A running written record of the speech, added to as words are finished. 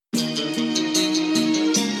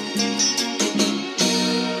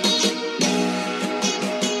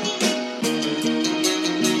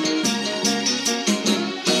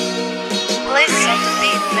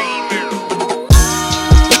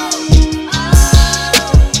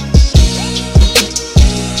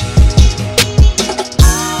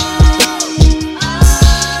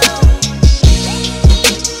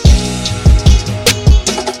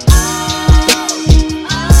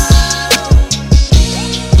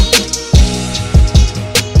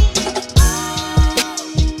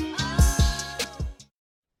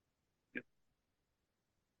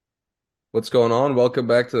What's going on? Welcome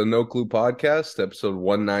back to the No Clue Podcast, episode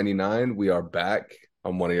 199. We are back.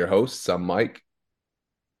 I'm one of your hosts. I'm Mike.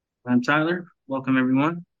 I'm Tyler. Welcome,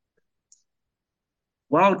 everyone.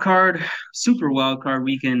 Super Wildcard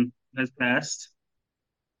Weekend has passed.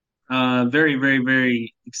 Very, very,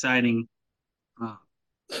 very exciting uh,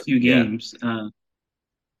 few Yeah. games. I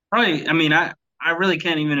really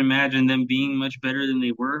can't even imagine them being much better than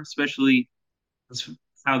they were, especially as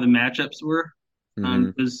how the matchups were. hmm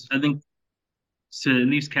Because I think to at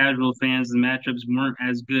least casual fans, the matchups weren't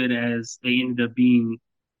as good as they ended up being,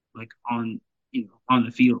 like on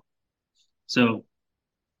the field. So,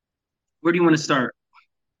 where do you want to start?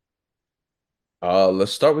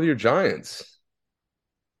 Let's start with your Giants.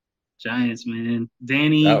 Giants, man. That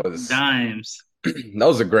Danny was Dimes. that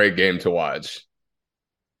was a great game to watch.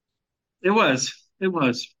 It was. It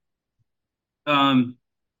was. Um,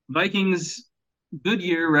 Vikings, good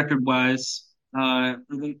year record wise. I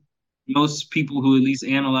think most people who at least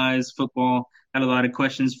analyze football had a lot of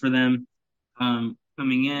questions for them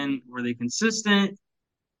coming in. Were they consistent?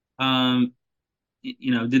 Um,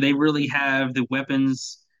 did they really have the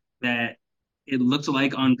weapons that it looked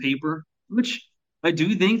like on paper? Which I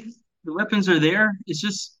do think the weapons are there. It's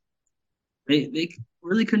just they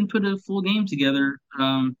really couldn't put a full game together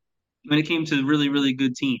when it came to really, really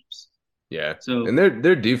good teams. Yeah. So And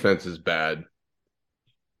their defense is bad.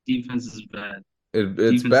 defense is bad. It's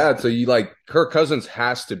Defense is bad. So bad. you like Kirk Cousins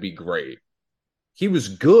has to be great. He was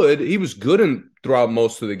good. He was good in throughout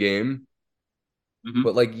most of the game, Hmm.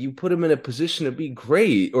 but like you put him in a position to be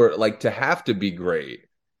great or like to have to be great.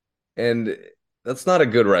 And that's not a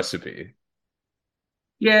good recipe.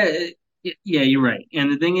 Yeah, yeah, you're right.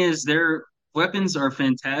 And the thing is, their weapons are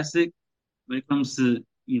fantastic when it comes to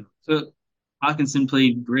So Hawkinson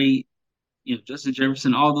played great. Justin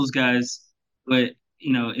Jefferson, all those guys. But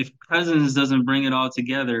if Cousins doesn't bring it all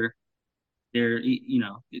together, they're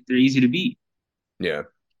easy to beat. Yeah.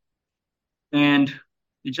 And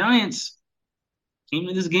the Giants came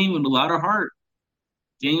to this game with a lot of heart.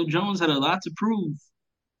 Daniel Jones had a lot to prove.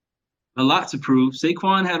 A lot to prove.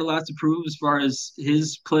 Saquon had a lot to prove as far as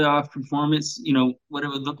his playoff performance, what it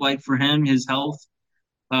would look like for him, his health.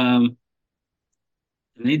 Um,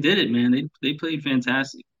 and they did it, man. They played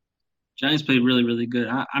fantastic. Giants played really, really good.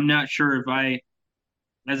 I'm not sure if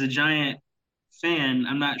as a Giant fan,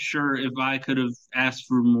 I'm not sure if I could have asked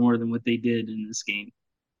for more than what they did in this game,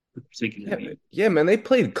 this particular game. Yeah, man, they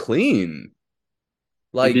played clean.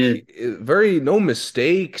 They Like did. very no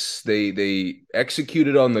mistakes. They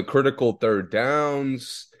executed on the critical third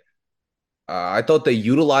downs. I thought they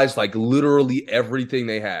utilized like literally everything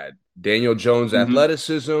they had. Daniel Jones' Hmm.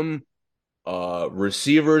 athleticism,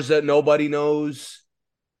 receivers that nobody knows,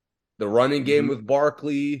 the running game Hmm. with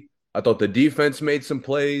Barkley. I thought the defense made some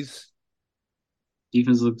plays.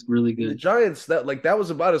 Defense looked really And the good. Giants, that was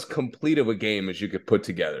about as complete of a game as you could put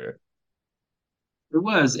together. It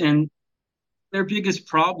was, and their biggest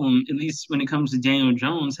problem, at least when it comes to Daniel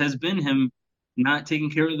Jones, has been him not taking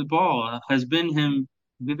care of the ball, has been him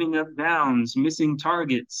giving up downs, missing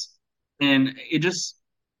targets. And it just,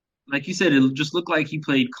 like you said, it just looked like he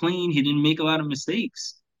played clean. He didn't make a lot of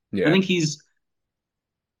mistakes. I Yeah. think he's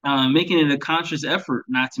making it a conscious effort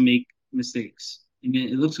not to make mistakes. I mean,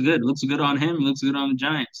 it looks good. It looks good on him. It looks good on the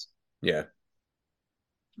Giants. Yeah.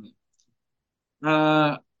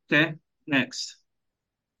 Uh, okay, next.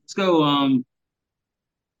 Let's go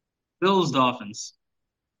Bills Dolphins.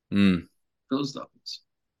 Mm. Bills Dolphins.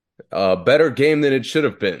 Better game than it should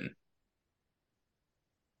have been.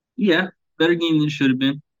 Yeah, better game than it should have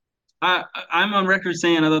been. I'm on record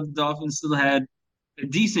saying I thought the Dolphins still had a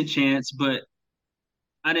decent chance, but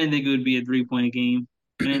I didn't think it would be a 3 point game.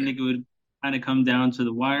 I didn't think it would kind of come down to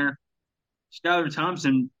the wire. Skylar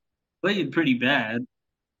Thompson played pretty bad. I'm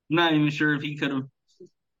not even sure if he could have.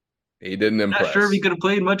 He didn't Not sure if he impress. could have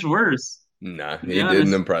played much worse, Nah, to be he didn't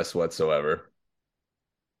honest. impress whatsoever.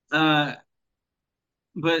 Uh,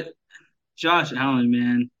 but Josh Allen,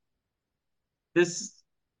 man, this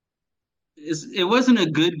it wasn't a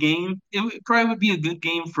good game. Probably would be a good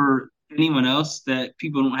game for anyone else that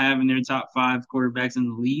people don't have in their top five quarterbacks in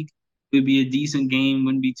the league. It would be a decent game,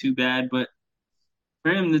 wouldn't be too bad. But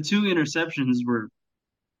for him, the two interceptions were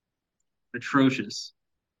atrocious.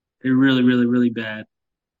 They're really, really, really bad.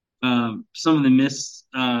 Some of the missed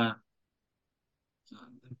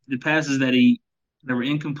the passes that were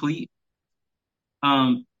incomplete.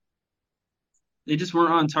 Um, they just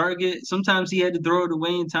weren't on target. Sometimes he had to throw it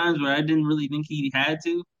away in times where I didn't really think he had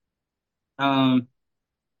to. Um,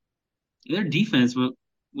 their defense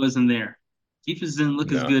wasn't there. Defense didn't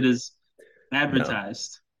look as No, good as no.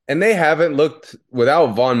 advertised. And they haven't looked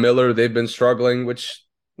without Von Miller, they've been struggling, which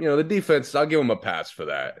the defense, I'll give them a pass for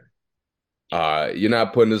that. You're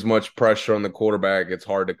not putting as much pressure on the quarterback. It's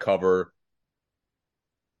hard to cover.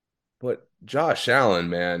 But Josh Allen,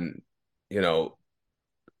 man, you know,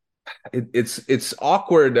 it's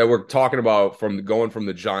awkward that we're talking about from going from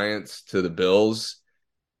the Giants to the Bills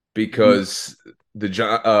Mhm. because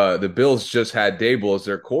the Bills just had Dable as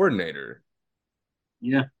their coordinator,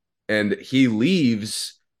 Yeah, and he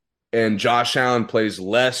leaves, and Josh Allen plays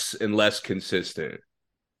less and less consistent.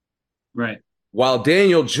 right. While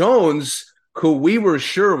Daniel Jones, who we were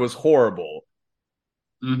sure was horrible,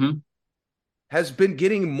 Hmm. has been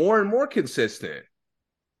getting more and more consistent.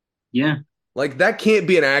 Yeah. Like that can't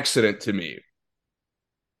be an accident to me.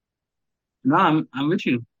 No, I'm with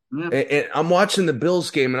you. Yeah. And I'm watching the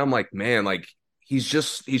Bills game and I'm like, man, like he's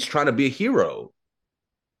trying to be a hero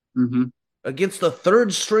Hmm. against the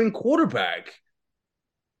third string quarterback.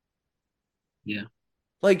 Yeah.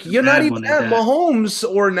 Like A you're not bad even one at at that. Mahomes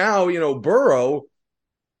or now, Burrow.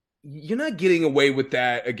 You're not getting away with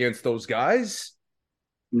that against those guys.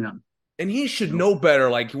 No. And he should Nope. know better.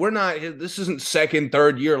 Like we're not this isn't second,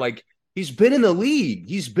 third year. Like he's been in the league.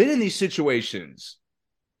 He's been in these situations.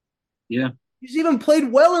 Yeah. He's even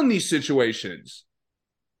played well in these situations.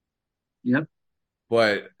 Yep.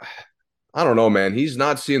 But I don't know, man. He's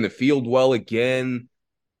not seeing the field well again.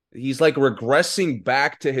 He's like regressing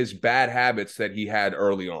back to his bad habits that he had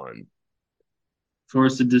early on.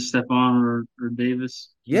 Forced to step on or Davis.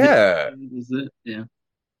 Yeah. Is it? Yeah.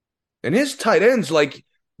 And his tight ends, like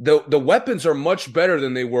the weapons are much better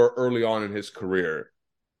than they were early on in his career.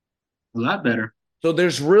 A lot better. So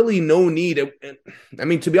there's really no need. I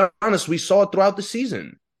mean, to be honest, we saw it throughout the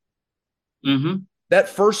season. Hmm. That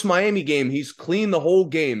first Miami game, he's clean the whole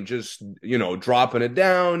game, just, dropping it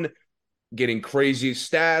down, getting crazy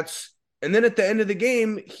stats. And then at the end of the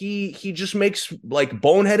game, he just makes like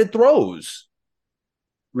boneheaded throws.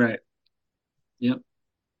 Right. Yep.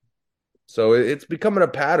 So it's becoming a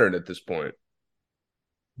pattern at this point.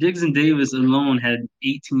 Diggs and Davis alone had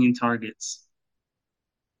 18 targets.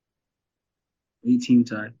 18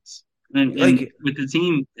 targets. And Like with the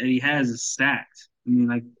team that he has is stacked. I mean,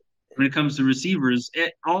 like when it comes to receivers,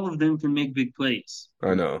 all of them can make big plays.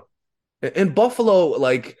 I know. In Buffalo,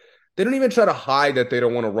 like they don't even try to hide that they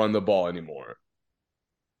don't want to run the ball anymore.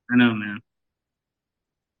 I know, man.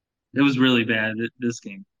 It was really bad this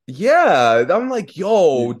game. Yeah, I'm like, Yeah.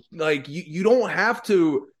 yo, like you don't have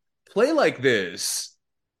to play like this.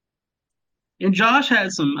 And Josh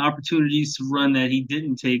had some opportunities to run that he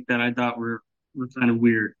didn't take that I thought were kind of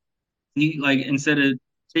weird. He like instead of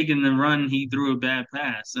taking the run, he threw a bad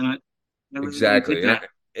pass, and I really didn't get Exactly. that.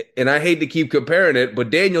 And I hate to keep comparing it, but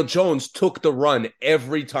Daniel Jones took the run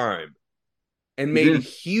every time and He made did.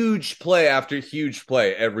 huge play after huge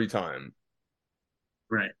play every time.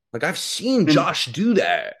 Right. Like I've seen And Josh do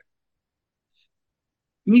that.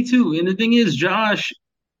 me too. And the thing is, Josh,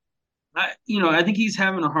 I think he's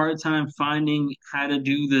having a hard time finding how to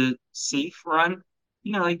do the safe run.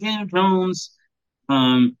 Like Daniel Jones.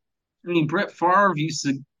 I mean, Brett Favre used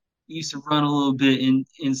to run a little bit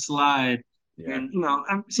and slide. Yeah. And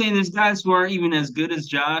I'm saying there's guys who aren't even as good as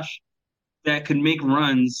Josh that could make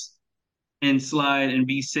runs and slide and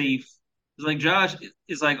be safe. It's like Josh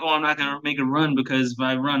is like, oh, I'm not gonna make a run because if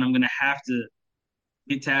I run, I'm gonna have to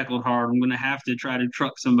get tackled hard. I'm gonna have to try to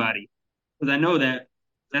truck somebody because I know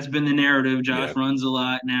that's been the narrative. Yeah. Josh runs a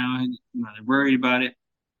lot now, and they're worried about it.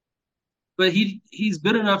 But he's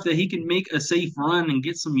good enough that he can make a safe run and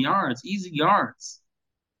get some yards, easy yards.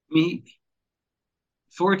 I mean,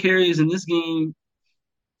 4 carries in this game.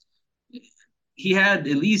 He had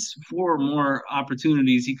at least four more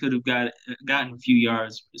opportunities. He could have gotten a few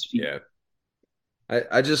yards with his feet. Yeah.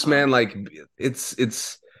 I just, man, Um, like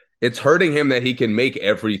it's hurting him that he can make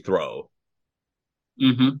every throw.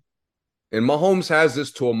 hmm. And Mahomes has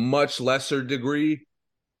this to a much lesser degree,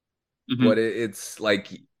 but Hmm. it's like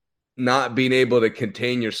not being able to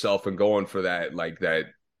contain yourself and going for that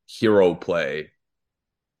hero play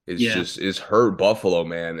Yeah, is hurt Buffalo,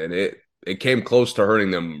 man, and it came close to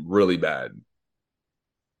hurting them really bad.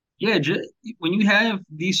 yeah. When you have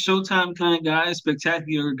these Showtime kind of guys,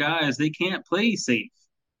 spectacular guys, they can't play safe.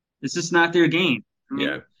 It's just not their game. I mean,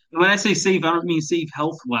 Yeah, when I say safe, I don't mean safe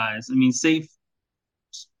health wise. I mean safe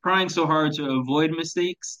trying so hard to avoid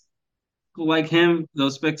mistakes. Like him,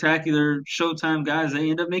 those spectacular Showtime guys, they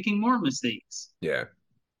end up making more mistakes. yeah,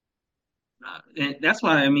 And that's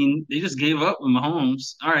why I mean they just gave up with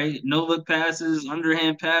Mahomes. All right, no look passes,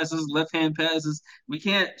 underhand passes, left hand passes. We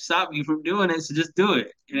can't stop you from doing it, so just do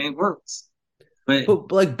it, and it works. But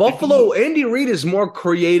but like if Buffalo, Andy Reid is more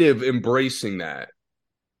creative embracing that.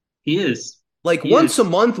 he is, Like Yes. once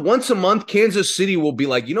a month, Kansas City will be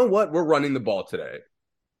like, you know what? We're running the ball today.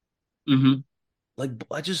 Hmm. Like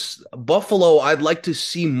I just Buffalo, I'd like to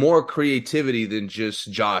see more creativity than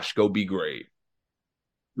just Josh go be great.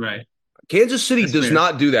 Right. Kansas City That's does fair.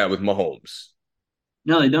 not do that with Mahomes.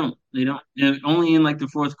 No, they don't. They don't. And only in like the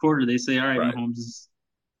fourth quarter they say, "All right, Right. Mahomes is,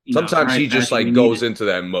 all Sometimes right, he just Patrick, we like need goes it." into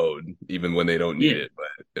that mode even when they don't need Yeah. it.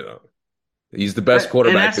 But he's the best And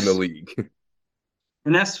quarterback in the that's league.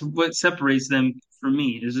 what separates them from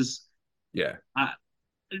me is just Yeah. uh,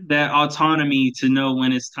 that autonomy to know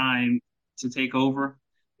when it's time to take over.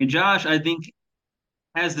 And Josh, I think,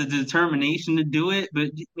 has the determination to do it,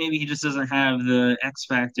 but maybe he just doesn't have the X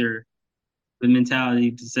factor, the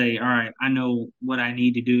mentality to say, "All right, I know what I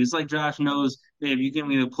need to do." It's like Josh knows, hey, if you give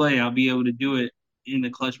me the play, I'll be able to do it in the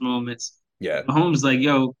clutch moments. Yeah. Mahomes like,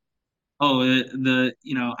 "Yo, oh,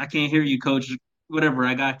 I can't hear you, coach. Whatever,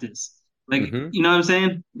 I got this." Like, Hmm. you know what I'm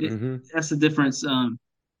saying? Hmm. That's the difference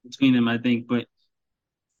between them, I think. But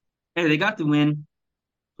hey, they got the win.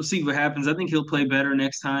 We'll see what happens. I think he'll play better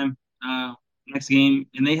next time, next game.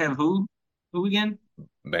 And they have who? Who again?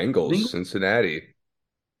 Bengals, Bengals? Cincinnati.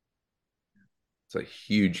 It's a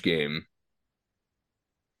huge game.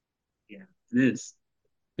 Yeah, it is.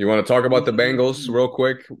 You want to talk It about is the a big Bengals game. real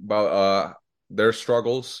quick about their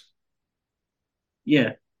struggles?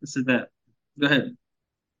 Yeah, this is that. Go ahead.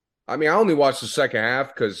 I mean, I only watched the second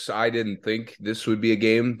half because I didn't think this would be a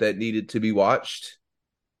game that needed to be watched.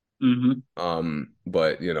 Hmm.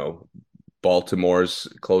 But Baltimore's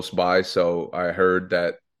close by, so I heard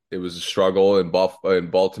that it was a struggle and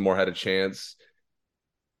Baltimore had a chance.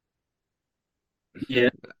 Yeah,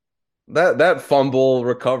 That fumble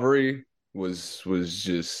recovery was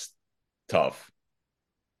just tough.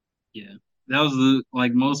 yeah. That was the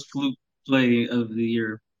like most fluke play of the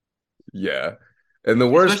year, Yeah. And the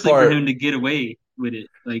worst especially for part, him to get away with it,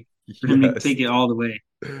 like for him to yes. take it all the way.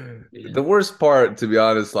 Yeah. The worst part, to be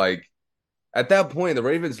honest, like at that point, the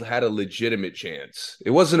Ravens had a legitimate chance.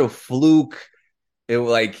 It wasn't a fluke. It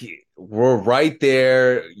like we're right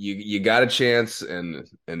there. You got a chance, and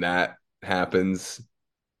that happens.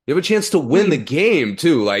 You have a chance to I win the mean, game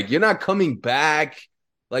too. Like you're not coming back.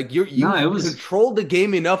 Like no, you've controlled the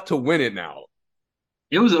game enough to win it now.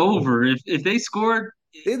 it was over. If they scored,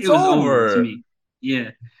 it It's was over to over. me.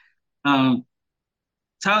 Yeah. Um,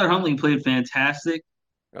 Tyler Huntley played fantastic.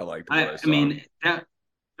 I liked what I I saw. mean,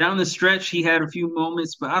 down the stretch, he had a few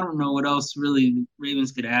moments, but I don't know what else really the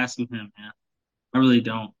Ravens could ask of him, man. I really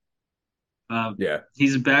don't. Yeah.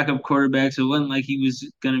 He's a backup quarterback, so it wasn't like he was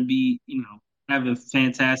going to be, have a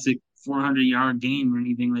fantastic 400-yard game or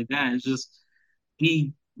anything like that. It's just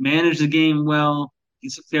he managed the game well. He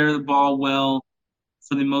took care of the ball well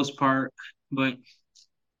for the most part, but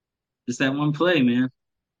just that one play, man.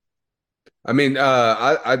 I mean,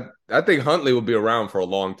 I think Huntley will be around for a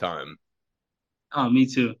long time. Oh, me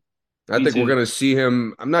too. I Me think we're too. gonna see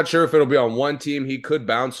him. I'm not sure if it'll be on one team. He could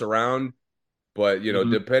bounce around, but Hmm.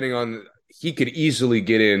 depending on he could easily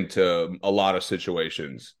get into a lot of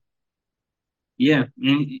situations. Yeah,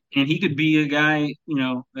 and he could be a guy,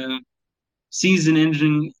 season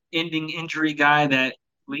ending injury guy that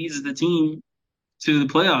leads the team to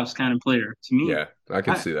the playoffs kind of player to me. Yeah, I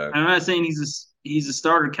can I, see that. I'm not saying he's a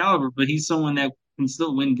starter caliber, but he's someone that can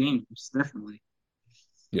still win games, definitely.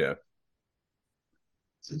 Yeah.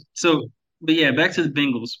 So, but yeah, back to the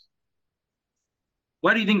Bengals.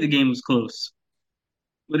 Why do you think the game was close?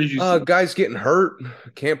 What did you see? Guys getting hurt.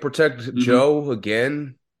 Can't protect Hmm. Joe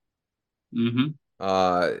again. Hmm.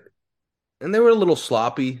 Uh, and they were a little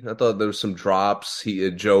sloppy. I thought there was some drops.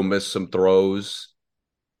 Joe missed some throws.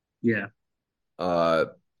 Yeah. Uh,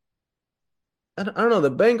 I don't know.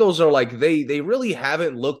 The Bengals are like they really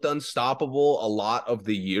haven't looked unstoppable a lot of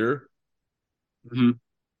the year, Hmm.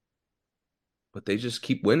 but they just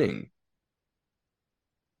keep winning.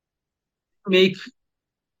 Make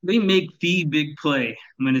they make the big play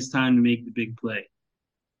when it's time to make the big play.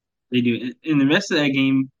 They do. In the rest of that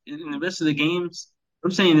game, in the rest of the games,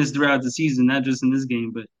 I'm saying this throughout the season, not just in this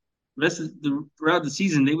game, but throughout the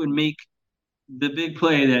season, they would make the big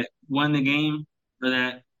play that won the game or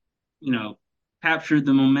that you know captured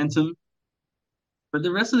the momentum. But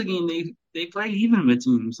the rest of the game, they play even with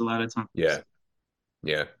teams a lot of Yeah, times.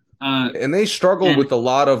 yeah. Uh, And they struggle and with a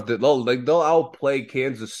lot of they'll outplay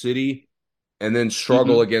Kansas City and then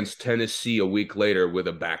struggle hmm. against Tennessee a week later with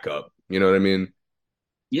a backup. You know what I mean?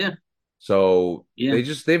 Yeah, So yeah,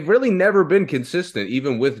 they've really never been consistent,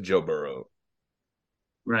 even with Joe Burrow.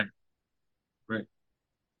 right, right.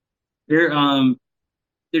 Their um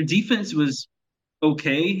their defense was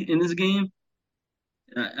okay in this game.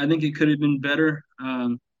 I think it could have been better.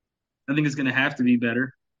 I think it's going to have to be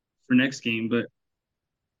better for next game, but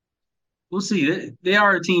we'll see. They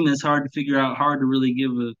are a team that's hard to figure out, hard to really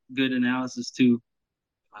give a good analysis to.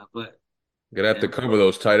 But Gonna have to yeah, cover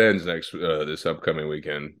those tight ends this upcoming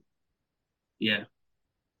weekend. yeah,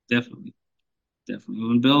 definitely, definitely.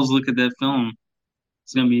 When Bills look at that film,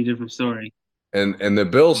 it's gonna be a different story. And the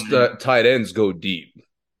Bills Man. tight ends go deep.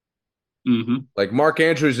 Mm-hmm. Like Mark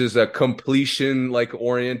Andrews is a completion like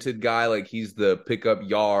oriented guy. Like he's the pick up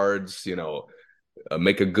yards,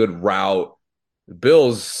 make a good route.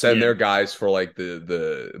 Bills send Yeah. their guys for like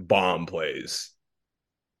the bomb plays.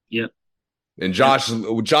 Yep. And Yep.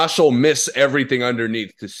 Josh will miss everything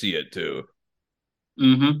underneath to see it too.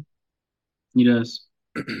 Mm-hmm. He does.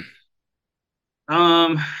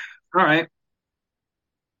 All right.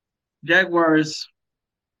 Jaguars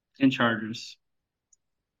and Chargers.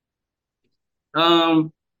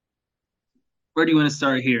 Um, where do you want to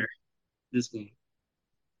start here? This game.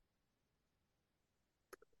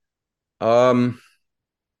 Um,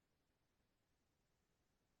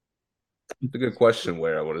 it's a good question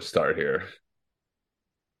where I want to start here.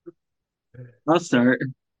 I'll start.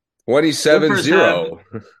 The Twenty-seven first half. zero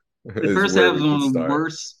The is first where half is we one can of the start.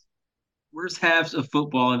 worst halves of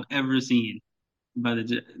football I've ever seen by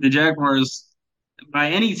the Jaguars by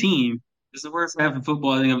any team. It's the worst half of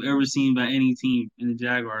football I think I've ever seen by any team, and the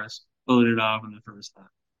Jaguars pulled it off in the first half.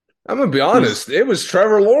 I'm gonna be It was, honest. It was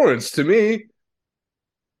Trevor Lawrence to me.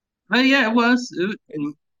 but yeah, it was.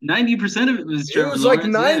 90% of it was It Trevor was like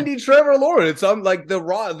Lawrence. Yeah, 90 Trevor Lawrence. I'm like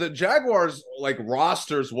the Jaguars like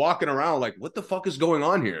rosters walking around like what the fuck is going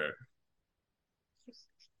on here?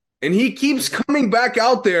 And he keeps coming back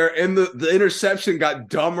out there and the interception got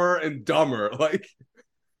dumber and dumber. Like,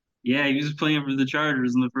 yeah, he was playing for the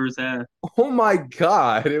Chargers in the first half. oh my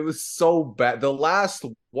God, it was so bad. The last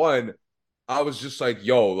one, I was just like,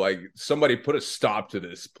 yo, like somebody put a stop to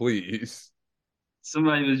this, please.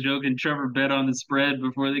 Somebody was joking. Trevor bet on the spread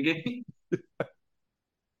before the game,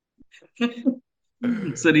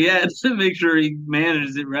 so he had to make sure he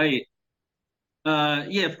manages it right.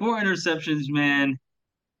 Yeah, four interceptions, man.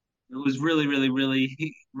 It was really, really,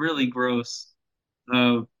 really, really gross.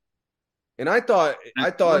 Uh, And I thought I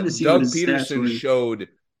I wanted to thought see what Doug his stats Peterson were. showed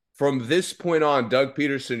from this point on, Doug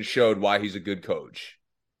Peterson showed why he's a good coach.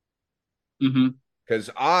 Hmm. Because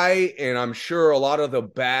I'm sure a lot of the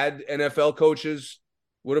bad NFL coaches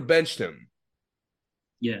would have benched him.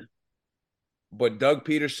 Yeah, But Doug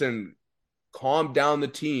Peterson calmed down the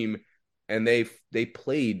team and they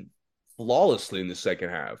played flawlessly in the second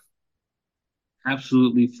half.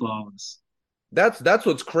 absolutely flawless. That's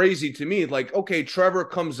what's crazy to me. Like, okay, Trevor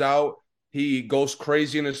comes out, he goes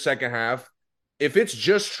crazy in the second half. If it's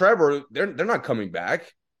just Trevor, they're not coming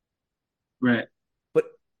back. Right. But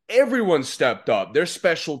everyone stepped up. Their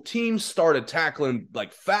special teams started tackling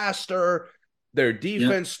like faster. Their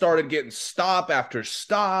Yep. defense started getting stop after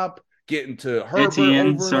stop, getting to Herbert Etienne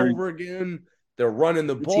over and started. over again. They're running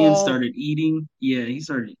the Etienne ball. started eating. Yeah, he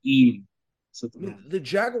started eating. I mean, the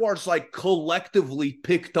Jaguars like collectively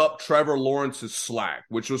picked up Trevor Lawrence's slack,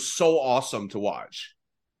 which was so awesome to watch.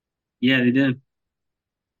 Yeah, they did.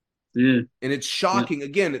 They did. And it's Yep. shocking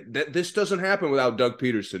again that this doesn't happen without Doug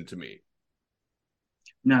Peterson to me.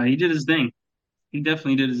 No, he did his thing. He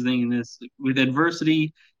definitely did his thing in this. With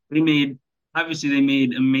adversity, they made obviously they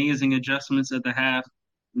made amazing adjustments at the half,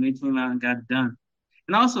 and they came out and got it done.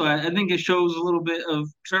 And also, I think it shows a little bit of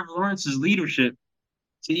Trevor Lawrence's leadership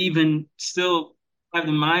to even still have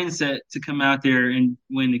the mindset to come out there and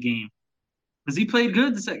win the game because he played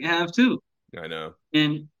good the second half too. I know.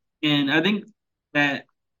 And I think that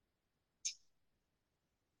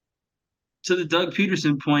to the Doug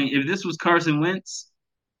Peterson point, if this was Carson Wentz,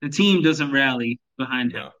 the team doesn't rally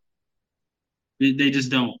behind him. No. They just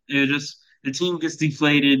don't. It just the team gets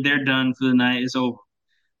deflated. They're done for the night. It's over.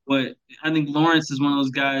 But I think Lawrence is one of those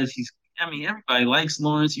guys. I mean, everybody likes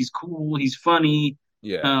Lawrence. He's cool. He's funny.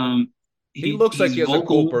 Yeah. Um, He looks like he's he has a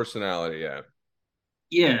cool vocal. personality. Yeah.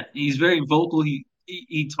 Yeah, he's very vocal. He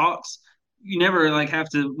talks. You never like have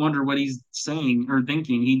to wonder what he's saying or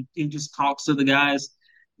thinking. He just talks to the guys,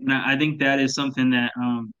 and I think that is something that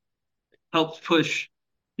helps push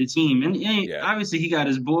the team. And Yeah. obviously, he got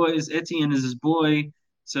his boys. Etienne is his boy,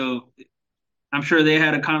 so I'm sure they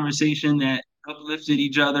had a conversation that uplifted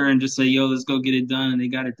each other and just say, "Yo, let's go get it done." And they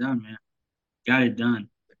got it done, man. Got it done.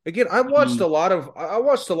 Again, Um, I watched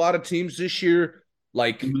a lot of teams this year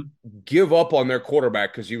like mhm. give up on their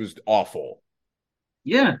quarterback because he was awful.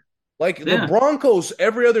 Yeah, Like the yeah, Broncos,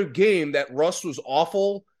 every other game that Russ was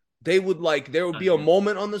awful, there would be a yeah,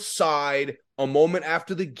 moment on the side, a moment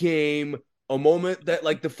after the game, a moment that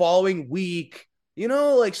like the following week.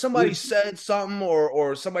 Like somebody We, said something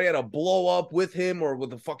or somebody had a blow up with him or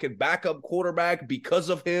with a fucking backup quarterback because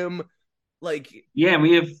of him. Like, yeah,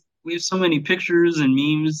 we have so many pictures and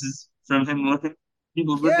memes from him looking,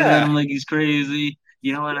 people looking at yeah. him like he's crazy,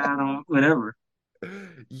 yelling Yeah. at him, whatever.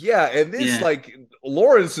 Yeah, and this Yeah, like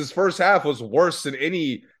Lawrence's first half was worse than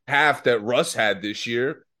any half that Russ had this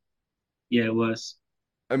year. yeah, it was.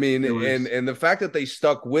 I mean, It and was. and the fact that they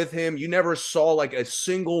stuck with him, you never saw like a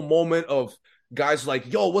single moment of guys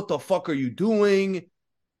like, "Yo, what the fuck are you doing?"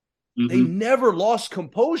 They Hmm. never lost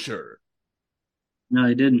composure. No,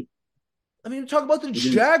 he didn't. I mean, talk about the He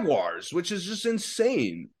didn't. Jaguars, which is just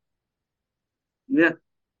insane. Yeah.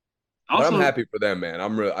 But I'm Also, happy for them, man.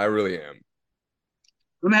 I really am.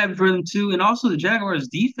 I'm happy for them too. And also, the Jaguars'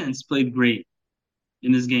 defense played great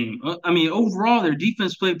in this game. I mean, overall, their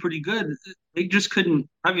defense played pretty good. They just couldn't.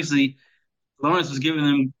 Obviously, Lawrence was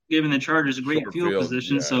giving the Chargers a great Short field field,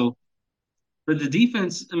 position. yeah, So, but the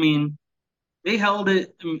defense, I mean, they held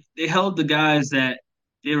it. I mean, they held the guys that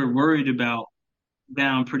they were worried about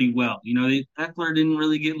down pretty well. Eckler didn't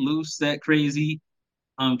really get loose that crazy.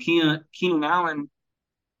 Keenan Allen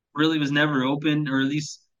really was never open, or at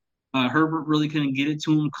least Herbert really couldn't get it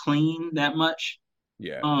to him clean that much.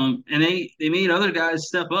 yeah, And they made other guys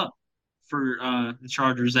step up for the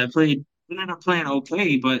Chargers that played. They ended up playing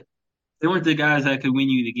okay, but they weren't the guys that could win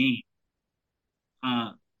you the game.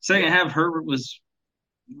 Second yeah. half, Herbert was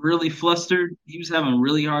really flustered. He was having a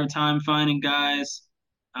really hard time finding guys.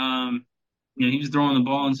 Um, he was throwing the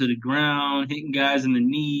ball into the ground, hitting guys in the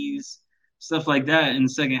knees, stuff like that. In the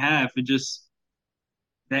second half, it just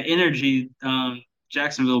that energy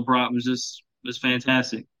Jacksonville brought was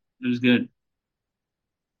fantastic. It was good.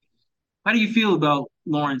 How do you feel about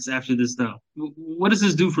Lawrence after this, though? What does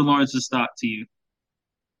this do for Lawrence's stock to you?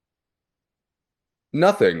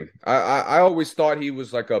 Nothing. I always thought he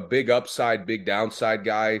was like a big upside, big downside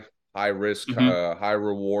guy, high risk, Hmm. high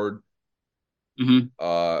reward. Hmm.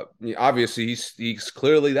 Obviously he's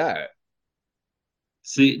clearly that.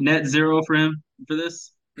 See, net zero for him for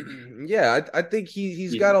this? Yeah, I think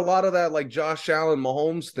he's Yeah, got a lot of that like Josh Allen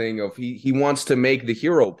Mahomes thing of he wants to make the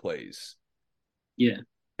hero plays. yeah,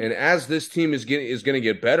 And as this team is going to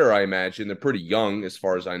get better, I imagine they're pretty young as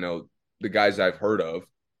far as I know, the guys I've heard of.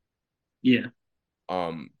 yeah.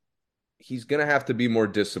 Um, he's going to have to be more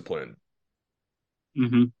disciplined.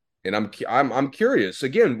 Hmm. And I'm curious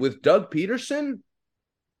again with Doug Peterson.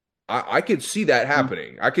 I could see that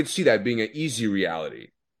happening. I could see that being an easy reality.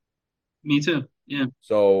 Me too. Yeah,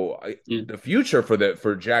 So yeah. the future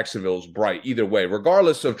for Jacksonville is bright either way,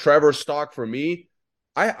 regardless of Trevor's stock. For me,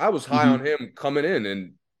 I was high Hmm. on him coming in,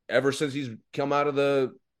 and ever since he's come out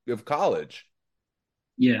of college.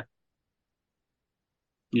 Yeah,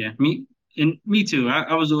 yeah. Me too.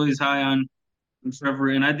 I was always high on Trevor,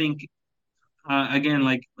 and I think again,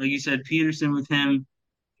 like you said, Peterson with him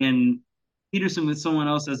and Peterson with someone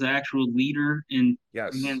else as an actual leader, and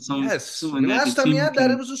Yes, again, yes. I someone mean, that the last time he team had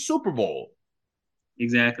that, it can was a Super Bowl.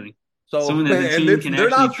 exactly, So, someone that the and team can they're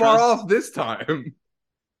actually not far trust. off this time.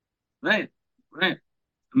 Right, right.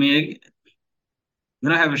 I mean, they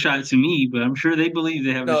don't have a shot to me, but I'm sure they believe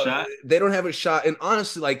they have a No, shot. they don't have a shot. And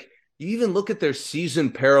honestly, like you even look at their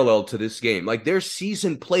season parallel to this game, like their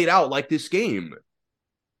season played out like this game.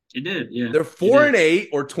 It did, yeah, They're it 4 did. and 8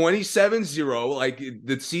 or 27-0. Like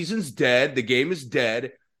the season's dead, the game is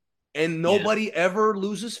dead, and Yeah, nobody ever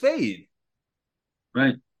loses faith.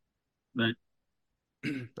 right, right.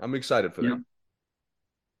 I'm excited for Yeah. them.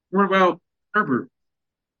 What about Herbert?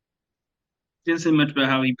 Didn't say much about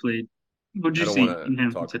how he played. What'd I you don't want see to in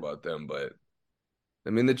him? talk about them, but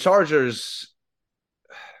I mean the Chargers,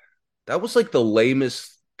 that was like the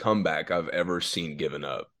lamest comeback I've ever seen given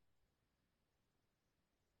up.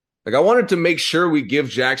 Like I wanted to make sure we give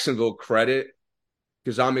Jacksonville credit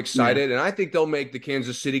because I'm Yeah, excited, and I think they'll make the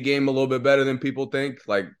Kansas City game a little bit better than people think.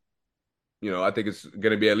 Like, I think it's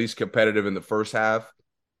going to be at least competitive in the first half.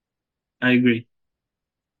 I agree.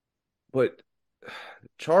 But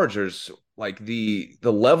Chargers, like the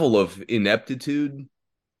level of ineptitude,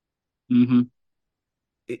 Hmm.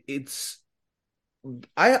 it's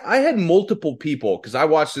I had multiple people because I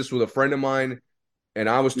watched this with a friend of mine, and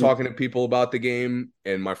I was Yeah. talking to people about the game,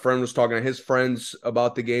 and my friend was talking to his friends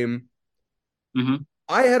about the game. Hmm.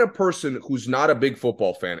 I had a person who's not a big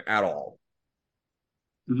football fan at all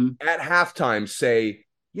Hmm. at halftime say,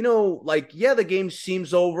 like, yeah, the game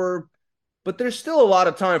seems over, but there's still a lot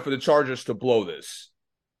of time for the Chargers to blow this.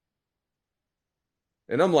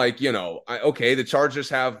 And I'm like, okay, the Chargers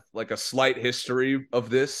have like a slight history of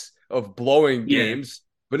this, of blowing Yeah, games,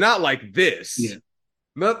 but not like yeah. this.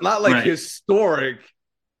 Not like Right. historic.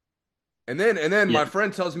 And then Yeah. my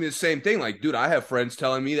friend tells me the same thing. Like, dude, I have friends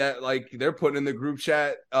telling me that like they're putting in the group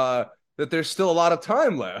chat that there's still a lot of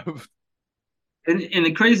time left. And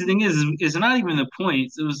the crazy thing is, it's not even the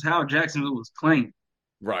points. It was how Jacksonville was playing.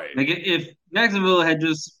 Right. Like if Jacksonville had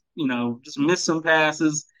just missed some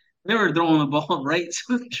passes, they were throwing the ball right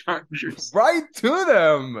to the Chargers. Right to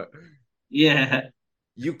them. Yeah,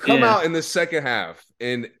 You come yeah. out in the second half,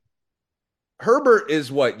 and Herbert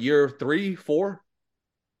is what, year 3, 4?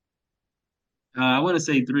 I want to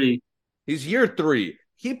say three. He's year 3.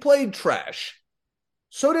 He played trash.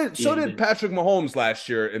 So did Yeah, so he did did. Patrick Mahomes last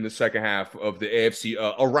year in the second half of the AFC,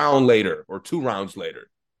 a round later or 2 rounds later.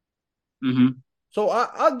 Hmm. So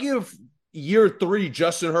I'll give year 3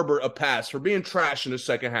 Justin Herbert a pass for being trash in the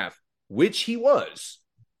second half, which he was.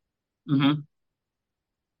 Hmm.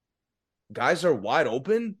 Guys are wide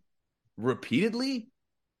open repeatedly.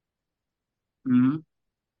 Hmm.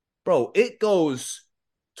 Bro, it goes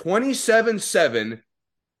 27-7.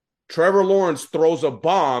 Trevor Lawrence throws a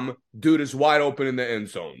bomb. Dude is wide open in the end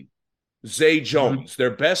zone. Zay Hmm. Jones,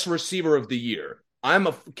 their best receiver of the year. I'm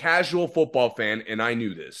a casual football fan, and I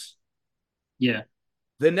knew this. Yeah.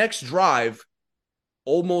 The next drive,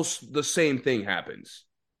 almost the same thing happens.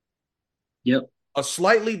 Yep. A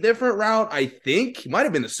slightly different route, I think. Might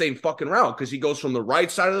have been the same fucking route because he goes from the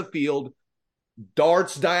right side of the field,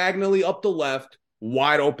 darts diagonally up the left,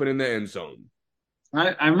 wide open in the end zone.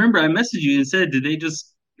 I remember I messaged you and said, did they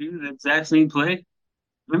just do the exact same play?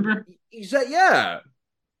 Remember? He said, yeah.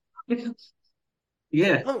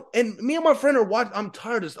 Yeah. Oh, and me and my friend are watching. I'm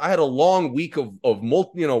tired. I had a long week of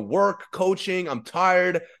work, coaching. I'm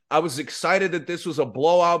tired. I was excited that this was a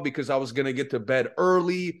blowout because I was gonna get to bed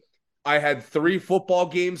early. I had 3 football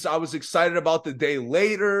games I was excited about the day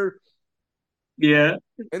later. Yeah.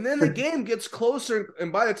 And then the game gets closer,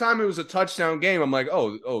 and by the time it was a touchdown game, I'm like,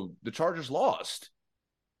 oh, the Chargers lost.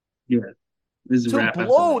 Yeah. This is a To wrap after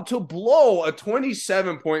blow that. to blow a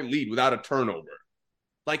 27-point lead without a turnover.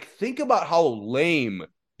 Like, think about how lame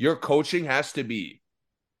your coaching has to be.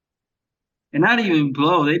 And not even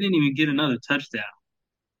blow. They didn't even get another touchdown.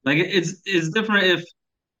 Like it's different if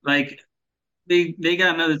like they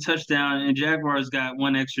got another touchdown and Jaguars got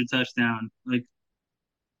one extra touchdown. Like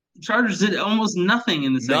the Chargers did almost nothing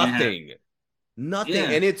in the second half. Nothing. Nothing.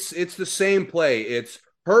 Yeah. And it's the same play. It's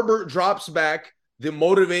Herbert drops back. The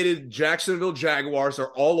motivated Jacksonville Jaguars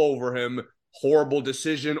are all over him. Horrible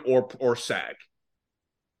decision or sack.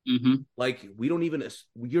 Hmm. Like, we don't even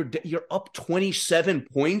you're up 27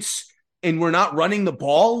 points and we're not running the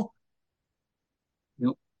ball.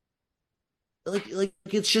 Yep. Like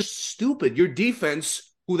it's just stupid. Your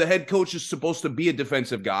defense, who the head coach is supposed to be a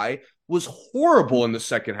defensive guy, was horrible in the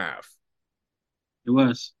second half. It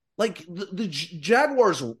was. Like the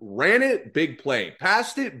Jaguars ran it, big play.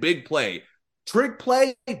 Passed it, big play. Trick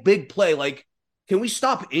play, big play. Like, can we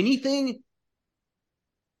stop anything?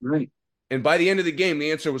 Right. And by the end of the game,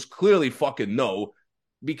 the answer was clearly fucking no.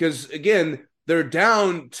 Because again, they're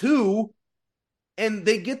down 2 and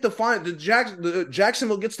they get the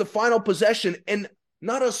Jacksonville gets the final possession, and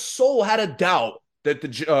not a soul had a doubt that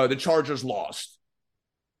the Chargers lost.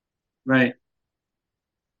 Right.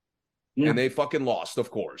 Yeah. And they fucking lost,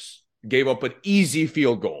 of course. Gave up an easy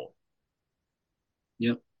field goal.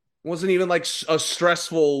 Yep. It wasn't even like a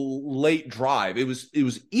stressful late drive. It was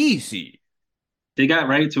easy. They got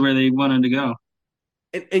right to where they wanted to go.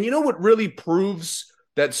 And you know what really proves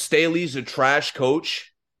that Staley's a trash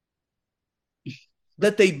coach?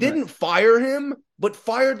 That they But didn't fire him, but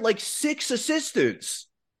fired like 6 assistants.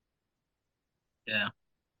 yeah.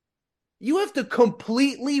 You have to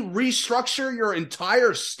completely restructure your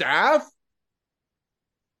entire staff.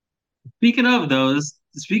 Speaking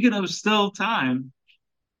of still time,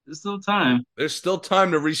 there's still time. There's still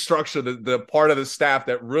time to restructure the part of the staff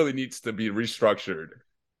that really needs to be restructured.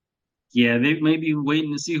 Yeah, they may be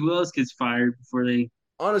waiting to see who else gets fired before they, you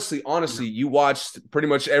Honestly, know. you watched pretty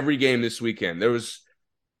much every game this weekend.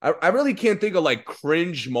 I really can't think of like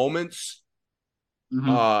cringe moments. Hmm.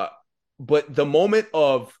 Uh, but the moment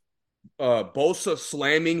of Bosa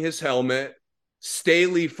slamming his helmet,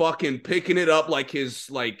 Staley fucking picking it up like his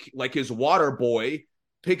water boy,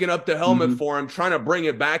 picking up the helmet Hmm. for him, trying to bring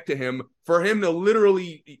it back to him, for him to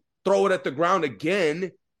literally throw it at the ground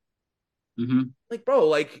again. Hmm. Like, bro,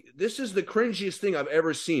 like this is the cringiest thing I've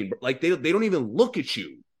ever seen. Like they don't even look at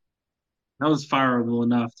you. That was fireable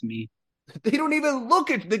enough to me. They don't even look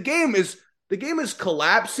at the game is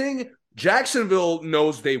collapsing. Jacksonville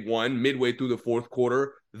knows they won midway through the fourth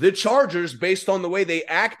quarter. The Chargers, based on the way they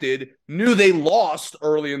acted, knew they lost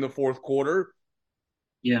early in the fourth quarter.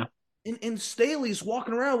 Yeah. And Staley's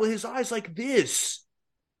walking around with his eyes like this.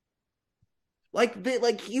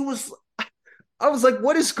 Like he was I was like,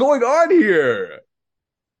 what is going on here?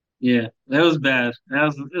 Yeah, that was bad.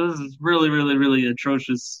 It was a really, really, really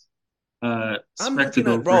atrocious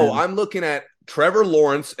spectacle for him. I'm looking at Trevor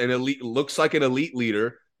Lawrence, an elite, looks like an elite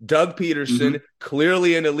leader. Doug Hmm. Peterson,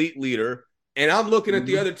 clearly an elite leader. And I'm looking at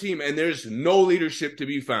the Hmm. other team, and there's no leadership to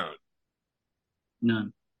be found.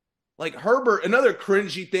 None. Like Herbert, another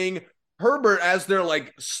cringy thing. Herbert, as they're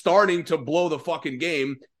like starting to blow the fucking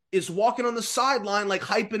game, is walking on the sideline, like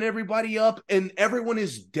hyping everybody up, and everyone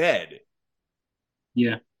is dead.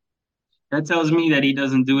 Yeah, that tells me that he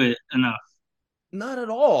doesn't do it enough. Not at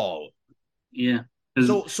all. Yeah,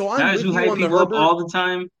 because So I'm guys with who you hype on the people up Herbert. all the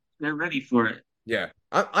time, they're ready for it. Yeah,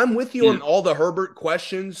 I'm with you Yeah. on all the Herbert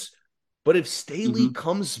questions. But if Staley Hmm.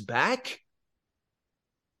 comes back,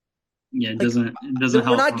 Yeah, like, it doesn't then we're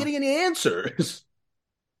help not him. getting any answers.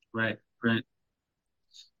 Right, right.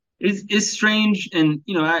 It's strange, and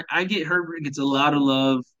I get Herbert gets a lot of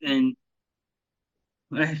love, and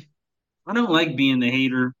I I don't like being the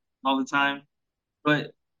hater all the time,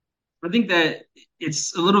 but I think that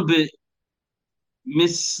it's a little bit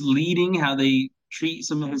misleading how they treat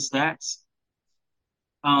some of his stats.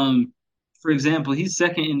 Um, for example, he's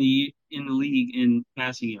second in the league in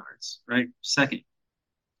passing yards, right? Second,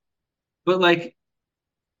 but like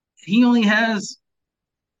he only has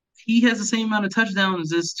he has the same amount of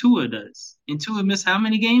touchdowns as Tua does, and Tua missed how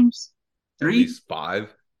many games? At Three, least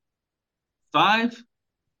five. 5.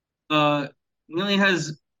 Uh, he only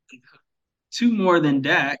has two more than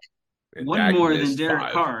Dak, And one Dak more than missed Derek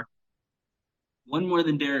five. Carr, one more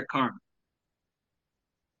than Derek Carr.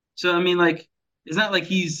 So I mean, like, it's not like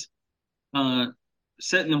he's uh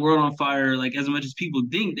setting the world on fire like as much as people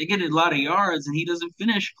think. They get a lot of yards, and he doesn't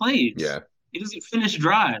finish plays. Yeah. He doesn't finish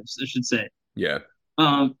drives, I should say. Yeah.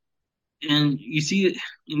 Um, and you see it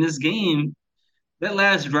in this game. That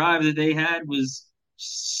last drive that they had was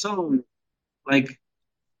so like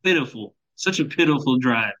pitiful, such a pitiful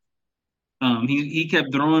drive. He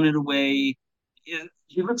kept throwing it away.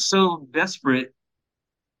 He looked so desperate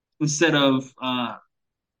instead of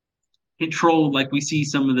controlled like we see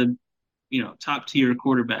some of the top tier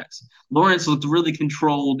quarterbacks. Lawrence looked really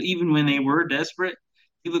controlled even when they were desperate.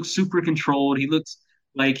 He looked super controlled. He looked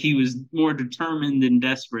like he was more determined than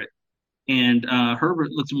desperate. And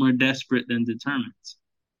Herbert looked more desperate than determined.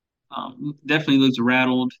 Definitely looked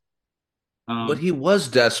rattled. But Um, he was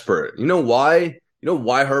desperate. You know why? You know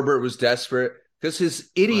why Herbert was desperate? Because his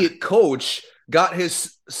but idiot coach got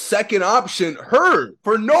his second option hurt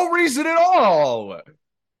for no reason at all.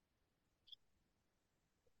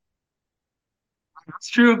 that's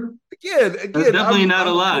true. Again, That's again, definitely not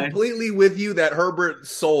a I'm lie. completely with you that Herbert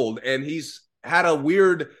sold, and he's had a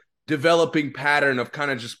weird developing pattern of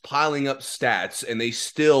kind of just piling up stats, and they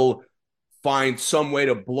still find some way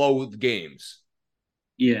to blow games.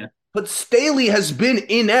 Yeah. But Staley has been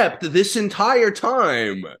inept this entire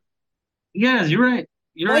time. Yes, you're right.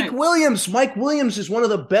 You're right. Mike Williams is one of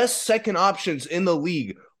the best second options in the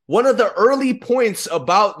league. One of the early points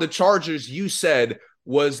about the Chargers you said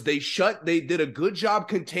was they did a good job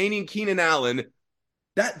containing Keenan Allen.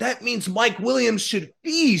 That means Mike Williams should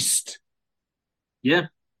feast. Yeah.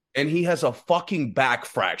 And he has a fucking back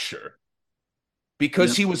fracture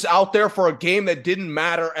because Yep. he was out there for a game that didn't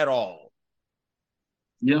matter at all.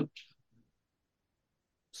 Yep.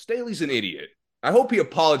 Staley's an idiot. I hope he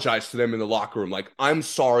apologized to them in the locker room. Like, I'm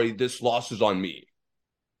sorry, this loss is on me.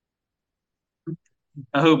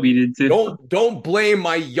 I hope he did too. Don't blame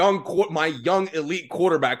my young elite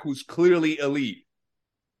quarterback who's clearly elite.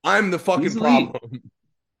 I'm the fucking He's elite. problem.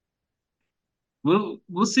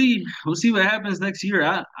 We'll see. We'll see what happens next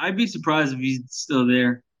year. I'd be surprised if he's still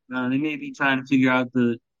there. They may be trying to figure out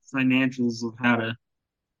the financials of how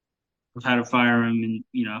to fire him, and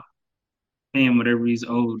pay him whatever he's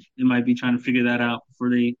owed. They might be trying to figure that out before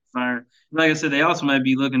they fire. Like I said, they also might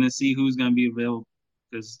be looking to see who's going to be available,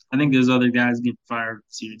 because I think there's other guys getting fired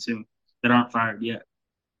this year too that aren't fired yet.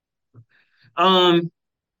 I don't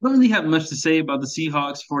really have much to say about the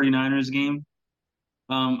Seahawks 49ers game.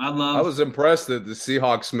 I I love, was impressed that the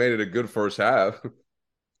Seahawks made it a good first half.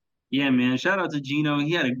 yeah, man. Shout out to Geno.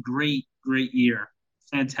 He had a great, great year.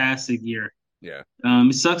 Fantastic year. Yeah,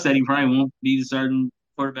 It sucks that he probably won't be the starting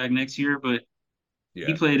quarterback next year, but he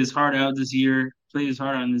yeah. played his heart out this year, played his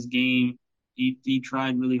heart out in this game. He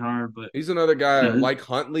tried really hard, but He's another guy uh, like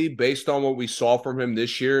Huntley. Based on what we saw from him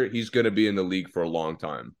this year, he's going to be in the league for a long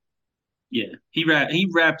time. yeah, he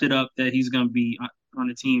wrapped it up that he's going to be on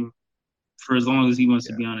the team for as long as he wants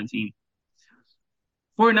to Yeah, be on a team.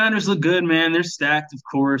 49ers look good, man. They're stacked, of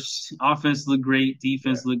course. Offense look great. yeah.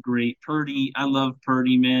 Defense look great. Purdy, I love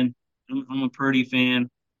Purdy, man. I'm a Purdy fan.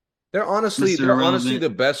 Mr. they're honestly Irrelevant. the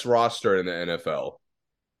best roster in the NFL.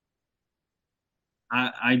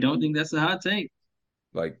 I don't think that's a hot take.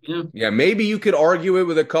 Like, Yeah. yeah, maybe you could argue it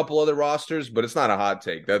with a couple other rosters, but it's not a hot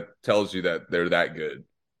take. That tells you that they're that good.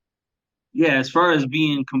 Yeah, as far as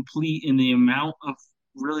being complete in the amount of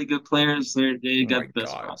really good players, they Oh got my the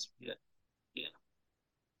best God. roster. Yeah. Yeah.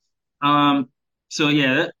 Um, so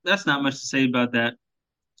yeah, that's not much to say about that.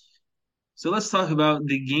 So let's talk about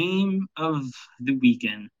the game of the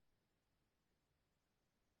weekend,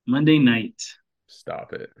 Monday night.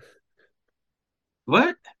 Stop it.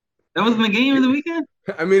 What? That wasn't the game of the weekend?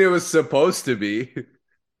 I mean, it was supposed to be.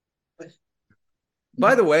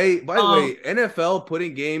 By the Um, way, NFL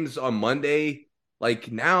putting games on Monday,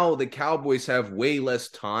 like now the Cowboys have way less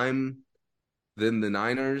time than the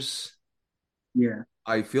Niners. yeah,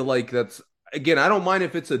 I feel like that's again, I don't mind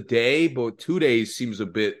if it's a day, but 2 days seems a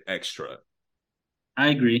bit extra. I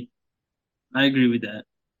agree. I agree with that.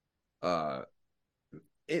 Uh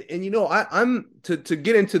and you know, I'm to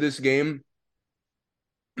get into this game,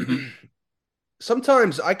 Hmm.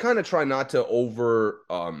 sometimes I kind of try not to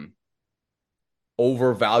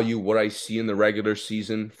overvalue what I see in the regular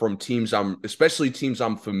season from teams especially teams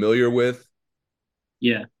I'm familiar with.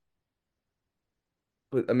 Yeah,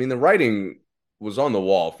 But I mean, the writing was on the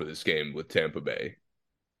wall for this game with Tampa Bay.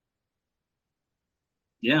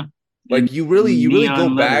 yeah. Like In you really go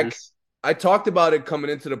neon back. letters. I talked about it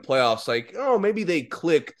coming into the playoffs, like, oh, maybe they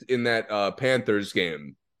clicked in that Panthers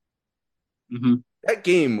game. Hmm. That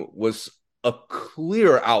game was a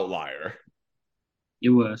clear outlier. It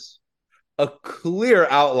was. A clear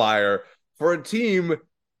outlier for a team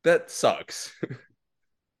that sucks.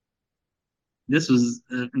 This was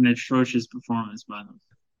an atrocious performance by them.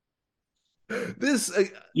 This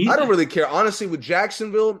I don't You really care. Honestly, with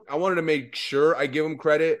Jacksonville, I wanted to make sure I give them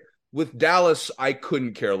credit. With Dallas, I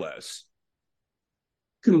couldn't care less.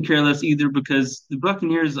 couldn't care less either because the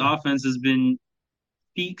Buccaneers' offense has been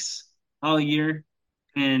peaks all year,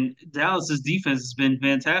 and Dallas's defense has been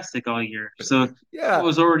fantastic all year. So it Yeah,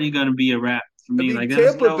 was already going to be a wrap for I me. mean, Like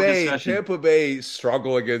there's no discussion, Tampa Bay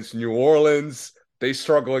struggle against New Orleans. They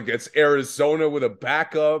struggle against Arizona with a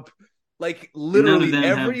backup. Like and none of literally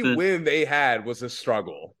them have every the, win they had was a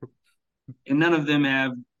struggle. and none of them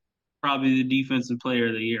have probably the defensive player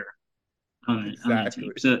of the year on that team.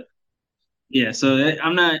 Exactly. So yeah, so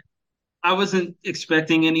I'm not. I wasn't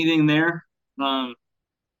expecting anything there. Um,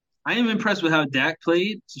 I am impressed with how Dak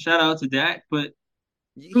played. So shout out to Dak. But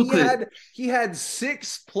real quick, He had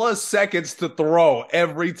 6+ seconds to throw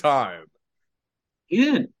every time. he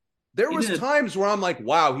did. There He was did. times where I'm like,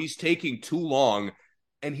 wow, he's taking too long,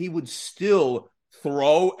 and he would still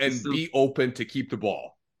throw and So be open to keep the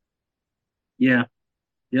ball. yeah,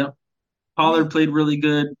 yeah. I Pollard mean, played really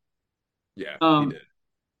good. yeah, he Um, did.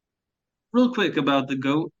 real quick about the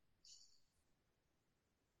GOAT.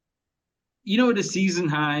 You know what the season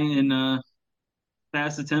high in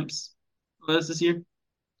pass attempts was this year?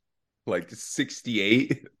 Like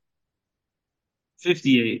 68.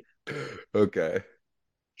 58. Okay.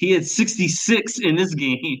 He had 66 in this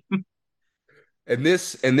game. And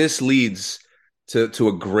this leads to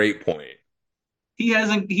a great point. He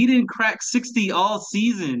didn't crack 60 all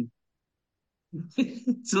season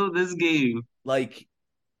until this game. Like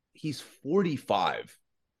he's 45.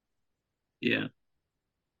 Yeah.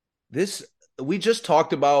 This we just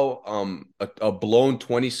talked about a blown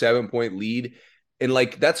 27-point lead, and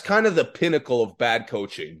like that's kind of the pinnacle of bad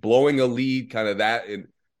coaching, blowing a lead, kind of that, and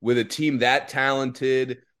with a team that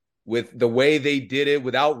talented, with the way they did it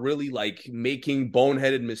without really like making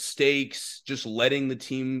boneheaded mistakes, just letting the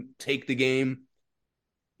team take the game.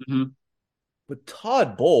 Hmm. But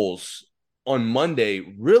Todd Bowles on Monday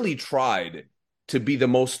really tried to be the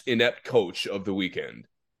most inept coach of the weekend.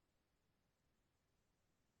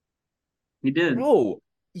 He did. Bro,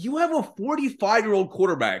 you have a 45-year-old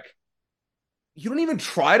quarterback. You don't even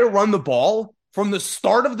try to run the ball from the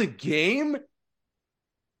start of the game?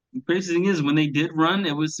 The crazy thing is, when they did run,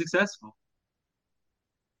 it was successful.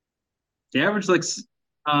 They averaged like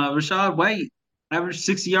Rashad White averaged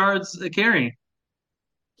 6 yards a carry.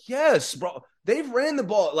 Yes, bro. They've ran the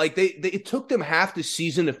ball. Like it took them half the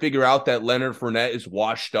season to figure out that Leonard Fournette is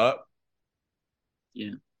washed up.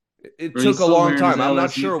 Yeah. It Bro, took he's a still long wearing his time. I'm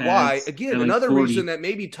not LSU sure why. pads Again, at like another reason 40. that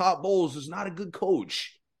maybe Todd Bowles is not a good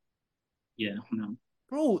coach. Yeah, no.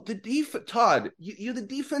 Bro, Todd, you're the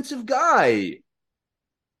defensive guy.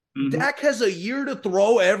 Hmm. Dak has a year to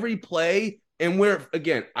throw every play. And where,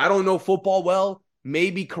 again, I don't know football well.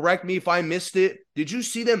 Maybe correct me if I missed it. Did you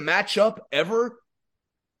see them match up ever?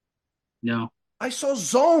 No. I saw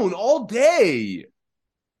zone all day.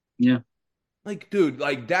 Yeah. Like, dude,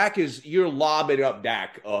 like you're lobbing up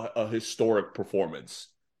Dak a historic performance.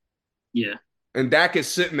 Yeah, And Dak is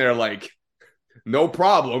sitting there like, no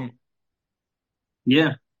problem.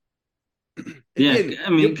 yeah, yeah. Again, I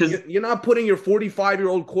mean, because you're not putting your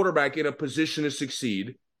 45-year-old quarterback in a position to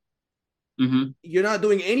succeed. hmm You're not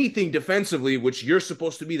doing anything defensively, which you're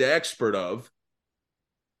supposed to be the expert of.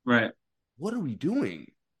 right. What are we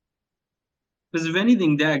doing? Because if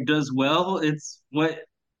anything, Dak does well. It's what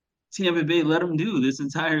Tampa Bay let him do this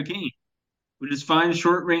entire game, which is find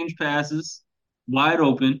short range passes, wide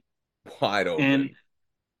open, Wide and open.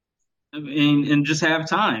 and just have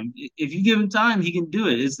time. If you give him time, he can do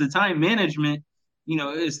it. It's the time management,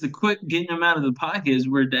 it's the quick getting him out of the pocket is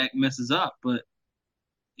where Dak messes up. But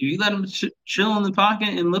if you let him chill in the pocket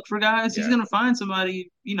and look for guys, he's Yeah. gonna find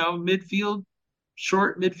somebody, midfield,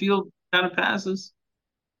 short midfield kind of passes.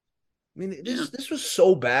 I mean, Yeah, this was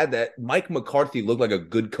so bad that Mike McCarthy looked like a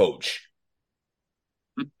good coach.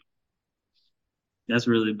 that's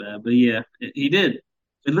really bad. But yeah, he did.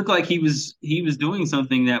 It looked like he was doing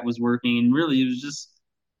something that was working, and really it was just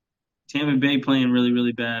Tampa Bay playing really,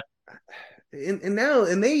 really bad. And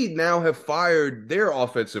they now have fired their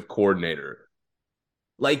offensive coordinator.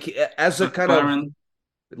 Like as a kind of Byron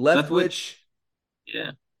Leftwich, Leftwich,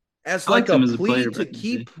 yeah, as I like liked a him as a plea player to back in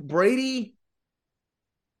the day. keep Brady.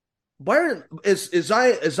 Byron as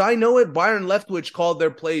I know it, Byron Leftwich called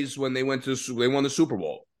their plays when they won the Super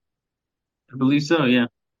Bowl. I believe so. Yeah,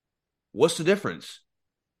 What's the difference?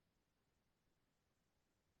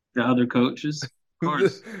 the other coaches, of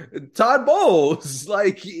course. Todd Bowles,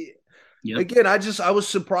 like Yep. again, I was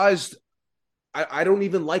surprised. I don't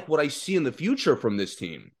even like what I see in the future from this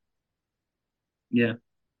team. Yeah.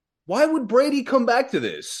 Why would Brady come back to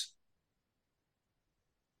this?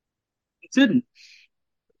 It didn't.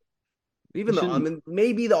 Even It though I shouldn't. mean,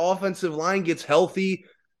 maybe the offensive line gets healthy,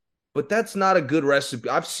 but that's not a good recipe.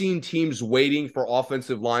 I've seen teams waiting for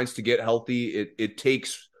offensive lines to get healthy.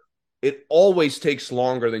 It always takes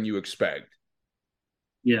longer than you expect.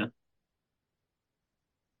 Yeah,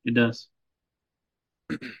 it does.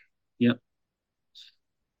 Yep.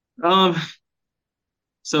 Um.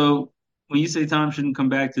 So when you say Tom shouldn't come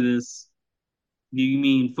back to this, do you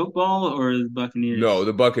mean football or the No, Buccaneers?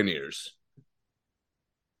 the Buccaneers.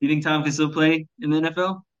 Do you think Tom can still play in the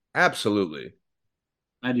NFL? Absolutely.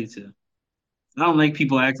 I do too. I don't like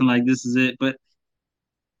people acting like this is it, but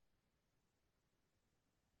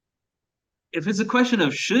if it's a question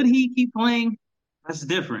of should he keep playing, that's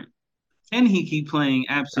different. Can he keep playing?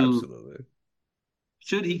 Absolutely. Absolutely.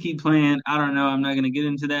 Should he keep playing? I don't know. I'm not going to get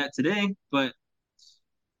into that today, but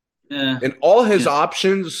And all his yeah.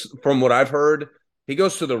 options, from what I've heard, he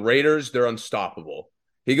goes to the Raiders, they're unstoppable.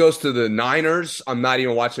 He goes to the Niners, I'm not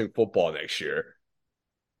even watching football next year.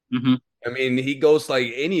 hmm I mean, he goes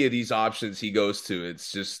like any of these options he goes to,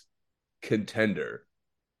 it's just contender.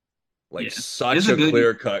 Like Yeah. such It's a a good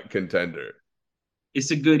clear-cut contender.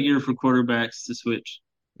 it's a good year for quarterbacks to switch.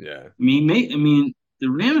 Yeah. I mean, the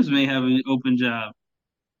Rams may have an open job.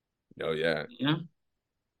 Oh yeah. Yeah,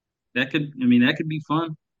 that could be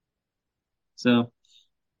fun. So,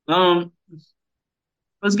 um,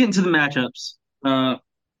 let's get into the matchups. Uh,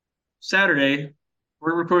 Saturday,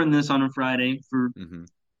 we're recording this on a Friday for Hmm.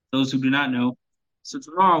 those who do not know. So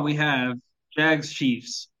tomorrow we have Jags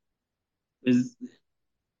Chiefs. Is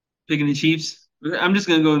picking the Chiefs. I'm just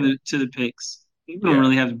gonna go to the picks. We don't Yeah.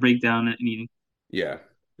 really have to break down anything. Yeah.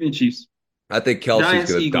 The Chiefs, I think Kelsey's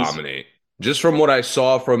Giants, going to Eagles. dominate. Just from what I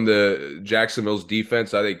saw from the Jacksonville's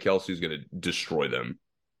defense, I think Kelsey's going to destroy them.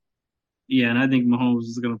 Yeah, and I think Mahomes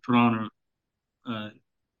is gonna put on a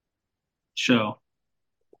show.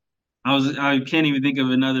 I can't even think of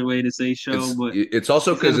another way to say show, but It's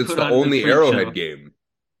also he's because gonna it's put the on the only freak Arrowhead show. game.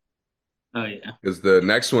 Oh yeah, Because the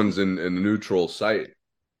next one's in a neutral site.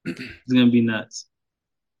 it's gonna be nuts.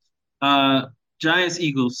 Uh, Giants,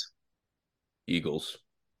 Eagles. Eagles.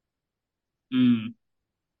 Mm.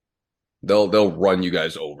 They'll run you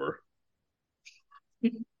guys over.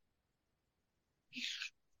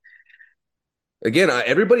 Again,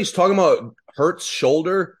 everybody's talking about Hurts'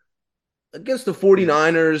 shoulder against the Yeah.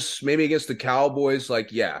 49ers, maybe against the Cowboys.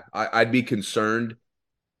 Like, yeah, I'd be concerned.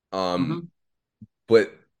 Um, hmm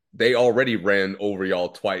but they already ran over y'all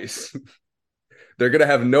twice. They're gonna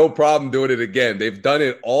have no problem doing it again. They've done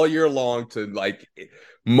it all year long to like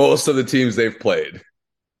most of the teams they've played.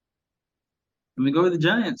 Let me go with the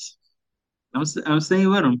Giants. I'm staying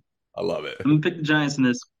with them. I love it. I'm gonna pick the Giants in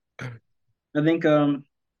this. I think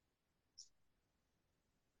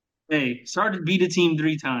hey, it's hard to beat a team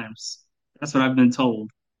 3 times. That's what I've been told.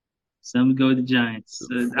 So I'm gonna go with the Giants.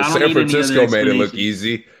 I don't San need any other Francisco made it look explanation.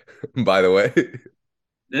 easy, by the way.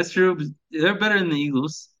 That's true. They're better than the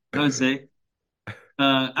Eagles, I would say.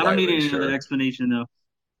 I don't need Slightly, any other sure. explanation though.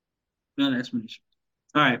 Not an explanation.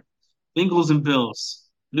 All right, Bengals and Bills.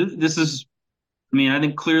 This is, I mean, I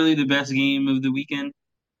think clearly the best game of the weekend.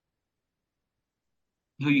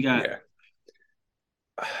 Who you got? Yeah.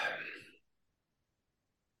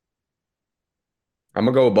 I'm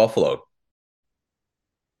gonna go with Buffalo.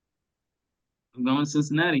 I'm going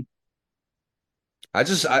Cincinnati. I'm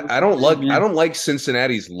going Cincinnati, I man. don't like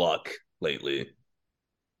Cincinnati's luck lately.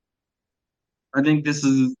 I think this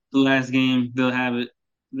is the last game they'll have it.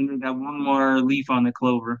 I think they got one more leaf on the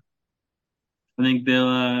clover. I think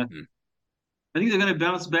they'll. Hmm. I think they're going to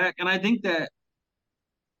bounce back, and I think that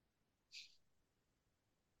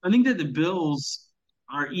the Bills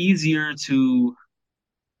are easier to.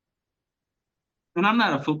 And I'm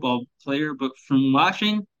not a football player, but from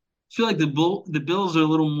watching, I feel like the Bills are a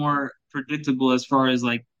little more predictable as far as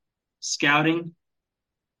like scouting.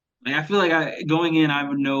 Like I feel like going in, I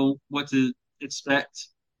would know what to expect.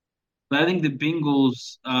 But I think the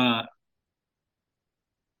Bengals, I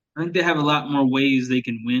think they have a lot more ways they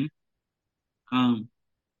can win. Um,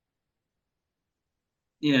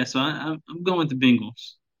 yeah, so I'm going with the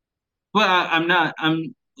Bengals. But I'm not.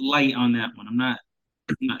 I'm light on that one. I'm not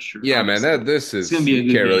sure. Yeah, man, Obviously, that this it's gonna is be a you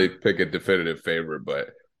good can't really game. pick a definitive favorite, but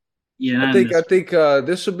Yeah, not in I this think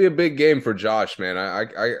this would be a big game for Josh, man.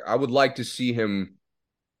 I would like to see him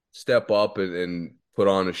step up and put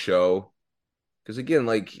on a show. Because again,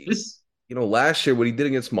 like one. This. last year what he did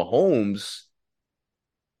against Mahomes,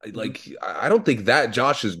 Mhm. I don't think that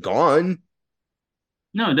Josh is gone.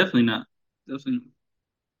 No, definitely not. Definitely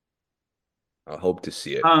I hope to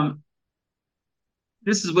see it. not.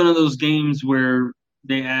 This is one of those games where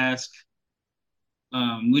they ask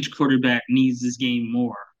which quarterback needs this game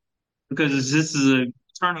more because this is a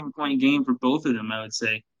turning point game for both of them. I would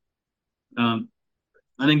say. Um,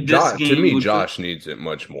 I think this Josh, to game me, would put. Josh needs it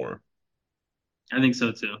much more. I think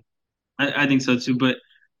so too. I think so too. But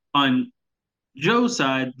on Joe's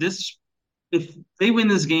side, this if they win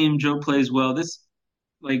this game, Joe plays well. This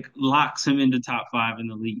like locks him into top five in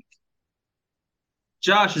the league.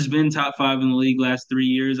 Josh has been top five in the league last 3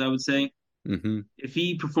 years, I would say. Hmm. If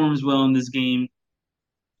he performs well in this game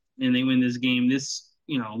and they win this game, this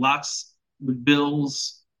locks the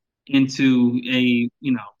Bills into a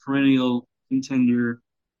perennial contender.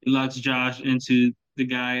 It locks Josh into the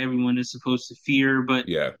guy everyone is supposed to fear. But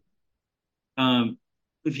Yeah, um,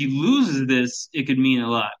 if he loses this, it could mean a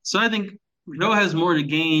lot. So I think Joe has more to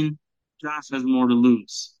gain. Josh has more to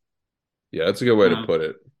lose. yeah, that's a good way to Um, put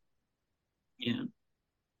it. yeah.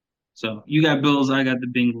 So you got Bills, I got the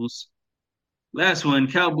Bengals. Last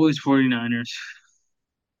one, Cowboys 49ers.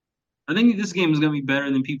 I think this game is going to be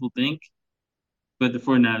better than people think, but the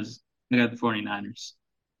 49ers, I got the 49ers.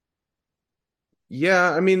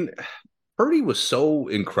 Yeah, I mean, Purdy was so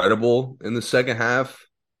incredible in the second half.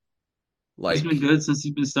 He's been Like, good since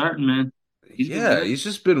he's been starting, man. He's been yeah, good. he's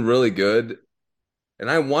just been really good. And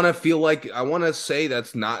I want to say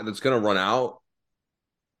that's going to run out.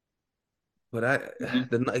 But Yeah.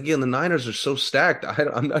 again, the Niners are so stacked.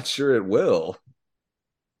 I'm not sure it will.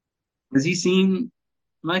 Has he seen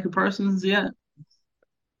Micah Parsons yet?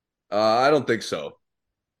 I don't think so.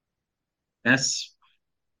 That's,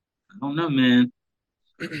 I don't know, man.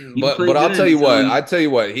 He But played good until I he, tell you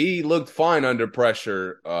what, he looked fine under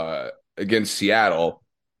pressure against Seattle.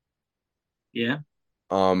 yeah,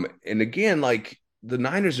 And again, like the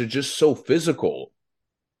Niners are just so physical.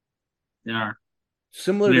 they are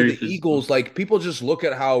Similar to very the physical. Eagles, like people just look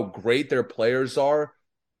at how great their players are,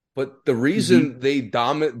 but the Hmm. reason they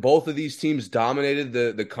dominate both of these teams dominated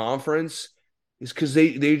the conference is because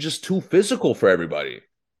they're just too physical for everybody.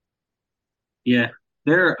 Yeah,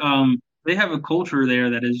 they have a culture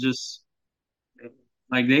there that is just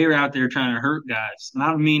like they are out there trying to hurt guys. And I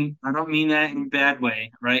don't mean that in a bad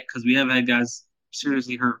way, right? Because we have had guys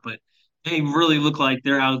seriously hurt, but they really look like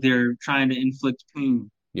they're out there trying to inflict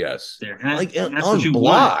pain Yes. there, Like and that's what on you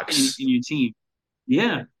want blocks. in your team.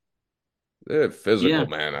 Yeah, They're physical, yeah,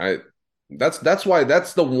 man. That's why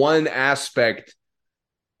that's the one aspect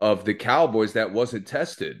of the Cowboys that wasn't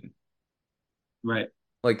tested. right.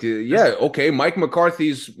 Like, That's yeah, okay, Mike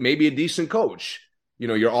McCarthy's maybe a decent coach.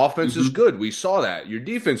 Your offense is hmm good. We saw that. Your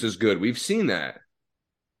defense is good. We've seen that.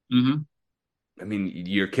 hmm I mean,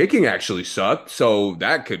 your kicking actually sucked, so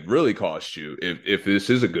that could really cost you if this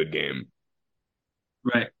is a good game.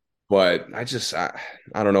 right. But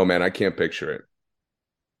I don't know, man. I can't picture it.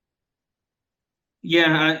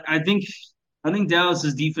 Yeah, I think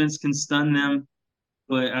Dallas's defense can stun them,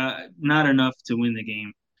 but not enough to win the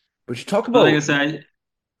game. But you talk But like I about said,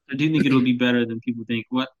 I do think it'll be better than people think.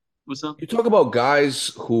 What? What's up? You talk about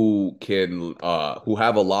guys who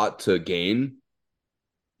have a lot to gain.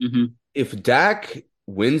 Hmm. If Dak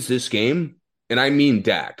wins this game, and I mean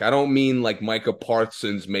Dak, I don't mean like Micah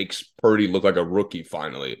Parsons makes Purdy look like a rookie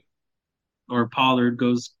finally. Or Pollard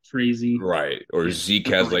goes crazy. Right. Or Yeah, Zeke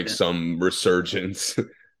something has like like that. some resurgence.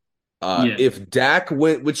 Yeah. If Dak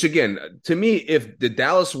win, which again, to me, if the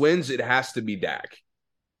Dallas wins, it has to be Dak.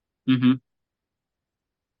 Hmm.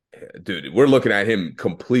 Dude, we're looking at him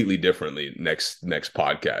completely differently next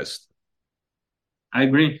podcast. I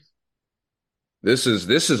agree. This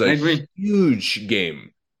is I a agree. huge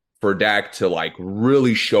game for Dak to like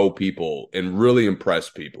really show people and really impress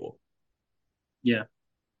people. Yeah,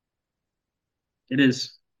 it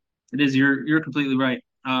is. It is. You're completely right.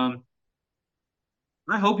 I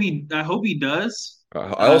hope he does.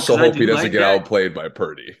 I also Because I hope he do doesn't like get Dak. outplayed by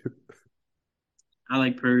Purdy, I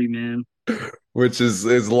like Purdy, man. which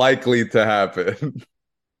is likely to happen.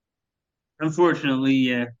 Unfortunately,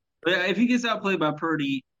 yeah. But if he gets outplayed by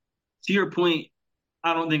Purdy, to your point,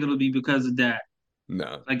 I don't think it'll be because of Dak.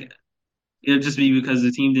 No. Like it'll just be because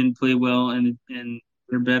the team didn't play well and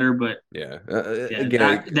they're better. But Yeah. yeah,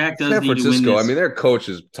 Again, Dak does San need to win Francisco, I mean, this. their coach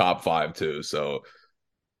is top five too, so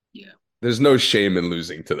Yeah, there's no shame in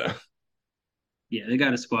losing to them. yeah, they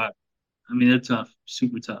got a spot. I mean, they're tough,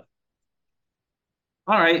 super tough.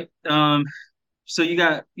 All right. So you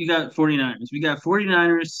got 49ers. We got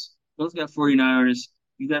 49ers. Both got 49ers.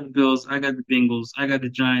 You got the Bills. I got the Bengals. I got the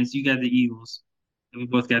Giants. You got the Eagles. And we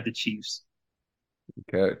both got the Chiefs.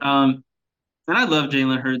 Okay. Um, and I love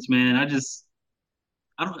Jalen Hurts, man.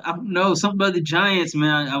 I don't know something about the Giants,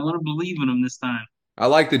 man. I want to believe in them this time. I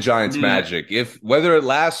like the I Giants do that. magic. If whether it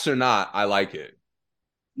lasts or not, I like it.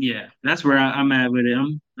 Yeah, that's where I'm at with it.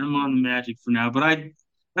 I'm on the Magic for now, but I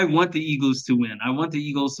want the Eagles to win. I want the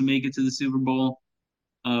Eagles to make it to the Super Bowl.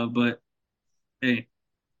 But hey,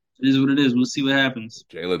 it is what it is. We'll see what happens.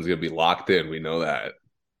 Jalen's gonna be locked in. We know that.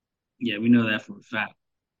 Yeah, we know that for a fact.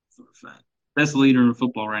 For a fact. Best leader in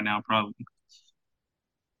football right now, probably.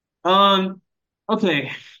 Um,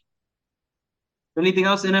 okay. Anything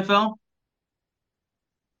else, NFL?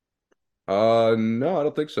 No, I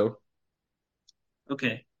don't think so.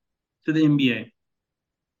 Okay. To the NBA.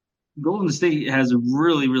 Golden State has a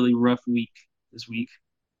really, really rough week this week.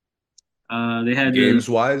 They had the Games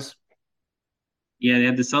wise, yeah, they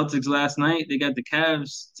had the Celtics last night. They got the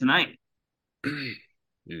Cavs tonight.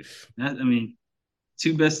 I mean,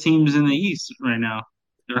 two best teams in the East right now.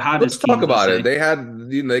 They're let's hottest talk teams, I'll about it.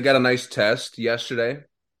 say. They got a nice test yesterday.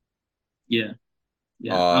 Yeah,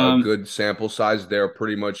 yeah. A good sample size. They're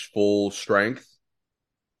pretty much full strength.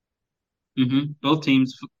 Both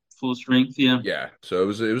teams full strength. Yeah. Yeah, so it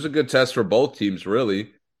was a good test for both teams,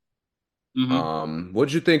 really. hmm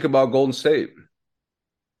What'd you think about Golden State?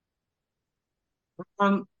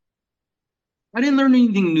 Um, I didn't learn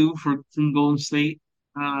anything new from Golden State.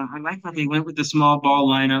 I like how they went with the small ball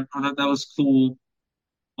lineup. I thought that was cool.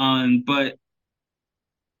 But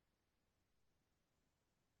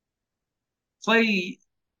play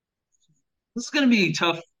this is going to be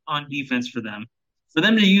tough on defense for them. For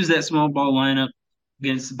them to use that small ball lineup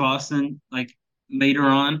against Boston, like later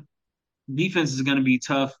on, defense is going to be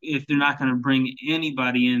tough if they're not going to bring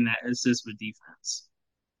anybody in that assists with defense.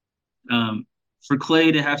 For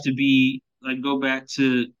Clay to have to be like go back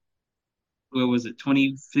to what was it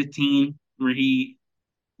 2015 where he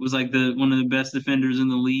was like the one of the best defenders in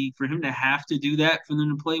the league. For him to have to do that for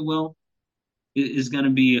them to play well is going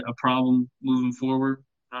to be a problem moving forward.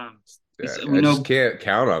 Yeah, We I just know can't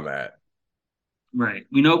count on that. right.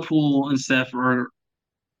 We know Poole and Steph are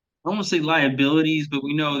I won't say liabilities, but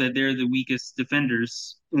we know that they're the weakest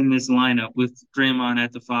defenders in this lineup with Draymond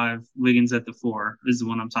at the five, Wiggins at the four. This is the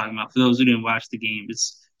one I'm talking about. For those who didn't watch the game,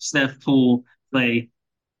 it's Steph, Poole, Clay,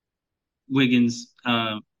 Wiggins,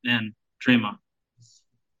 and Draymond.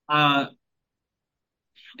 Uh,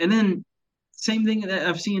 and then same thing that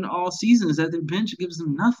I've seen all season is that their bench gives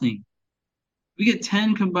them nothing. We get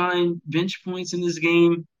 10 combined bench points in this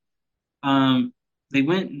game. Um, they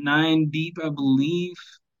went nine deep, I believe.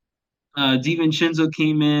 DiVincenzo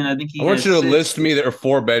came in. I think I he want you has to six. list me their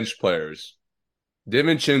four bench players: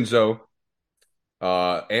 DiVincenzo,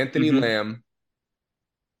 Anthony Mm-hmm. Lamb.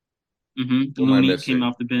 Mm-hmm. Who am I Looney came missing?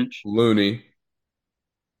 off the bench, Looney,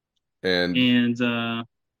 and and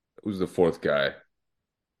who's the fourth guy?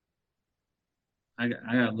 I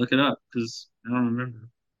gotta look it up because I don't remember.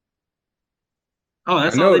 Oh, I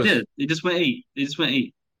that's all know they it's did. They just went eight. They just went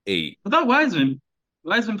eight. eight. I thought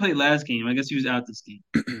Wiseman played last game. I guess he was out this game.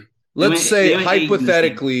 They Let's went say they went eight in this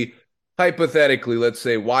game. hypothetically, let's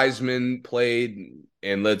say Wiseman played,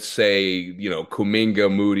 and let's say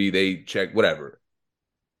Kuminga, Moody, they check whatever.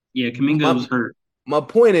 Yeah, Kaminga My was hurt. my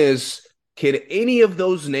point is, can any of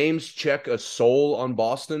those names check a soul on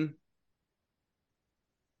Boston?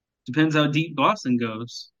 Depends how deep Boston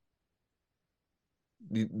goes.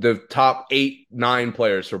 The top 8, 9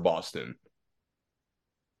 players for Boston.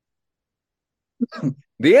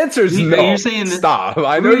 The answer is You're no. saying that? Stop.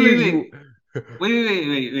 I know Wait, you wait,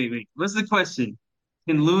 you wait, wait. What's the question?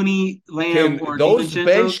 Can Looney, Lamb, can or those DiVincenzo?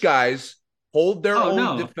 bench guys hold their Oh own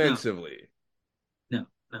no, no, defensively. no,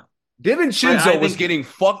 no. I DiVincenzo was think getting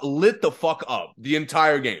lit the fuck up the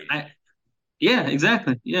entire game. I yeah,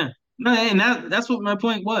 exactly. Yeah. No, and that's what my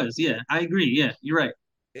point was. Yeah, I agree. Yeah, you're right.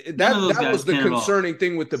 None of those That guys was the can at all. concerning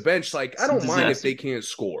thing with the bench. Like, I It's a don't mind if disaster. they can't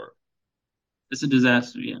score. It's a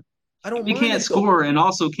disaster. Yeah. I If don't you mind can't if the score and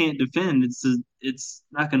also can't defend, it's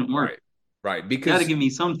not going to work. right, right, You got to because give me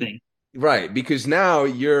something. now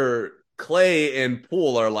you're Clay and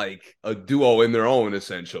Poole are like a duo in their own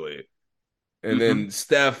essentially. And Hmm. then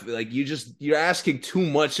Steph, like you're asking too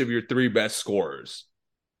much of your 3 best scorers.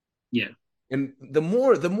 Yeah. And the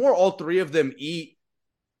more all 3 of them eat,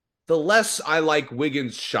 the less I like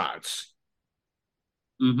Wiggins' shots.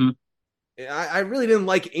 Hmm. I really didn't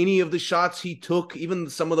like any of the shots he took, even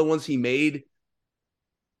some of the ones he made.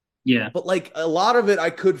 Yeah. But like a lot of it I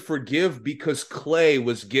could forgive because Clay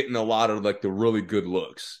was getting a lot of like the really good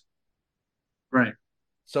looks. Right.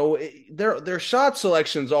 So their shot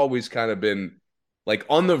selection's always kind of been like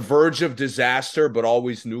on the verge of disaster, but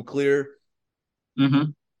always nuclear. Hmm.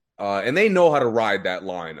 And they know how to ride that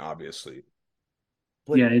line, obviously.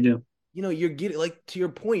 But Yeah, they do. you're getting like to your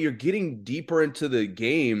point, you're getting deeper into the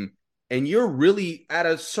game, and you're really at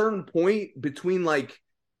a certain point between like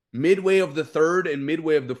midway of the third and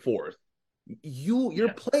midway of the fourth. You're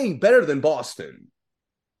Yeah. playing better than Boston,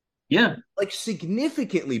 Yeah. like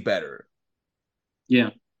significantly better. Yeah.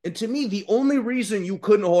 And to me, the only reason you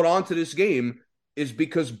couldn't hold on to this game is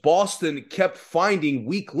because Boston kept finding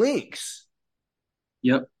weak links,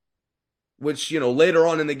 Yep. which, later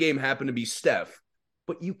on in the game happened to be Steph.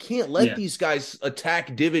 But you can't let Yeah. these guys attack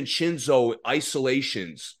DiVincenzo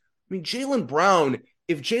isolations. I mean,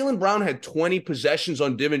 if Jalen Brown had 20 possessions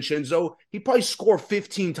on DiVincenzo, he'd probably score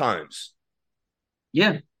 15 times. Yeah.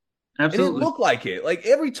 And it Absolutely. looked like it. Like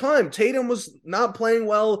every time Tatum was not playing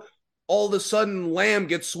well, all of a sudden Lamb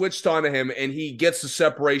gets switched onto him and he gets the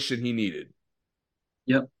separation he needed.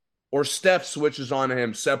 Yep. Or Steph switches onto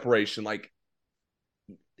him, separation. Like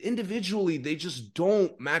individually, they just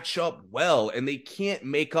don't match up well and they can't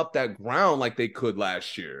make up that ground like they could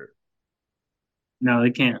last year. No,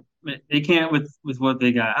 they can't. They can't with what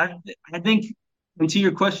they got. I think, and to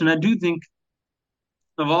your question, I do think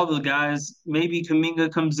of all the guys, maybe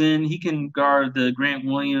Kaminga comes in. He can guard the Grant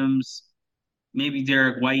Williams, maybe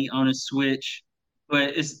Derek White on a switch,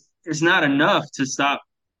 but it's not enough to stop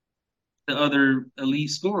the other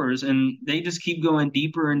elite scorers, and they just keep going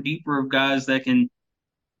deeper and deeper of guys that can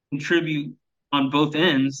contribute on both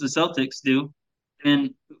ends. The Celtics do,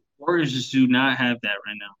 and Warriors just do not have that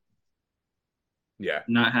right now. Yeah.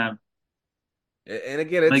 Not have, And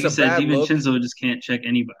again, like it's you a said, bad look. DiVincenzo just can't check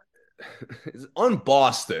anybody. On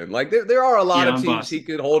Boston. Like there are a lot Yeah, of on teams he Boston.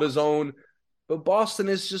 could hold his own, but Boston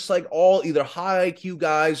is just like all either high IQ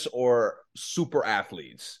guys or super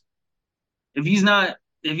athletes. If he's not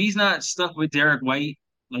if he's not stuck with Derek White,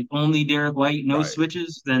 like only Derek White, no Right.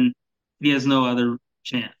 switches, then he has no other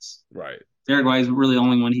chance. Right. Derek White is really the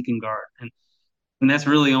only one he can guard, and that's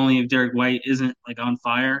really only if Derek White isn't like on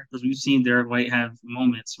fire, because we've seen Derek White have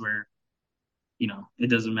moments where it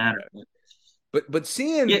doesn't matter. Yeah. But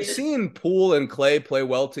seeing Yeah. seeing Poole and Clay play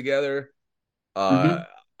well together, Hmm.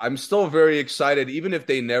 I'm still very excited. Even if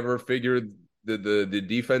they never figured the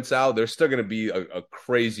defense out, they're still going to be a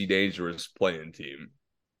crazy dangerous playing team.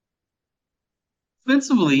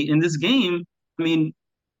 Offensively in this game, I mean,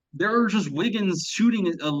 there are just Wiggins shooting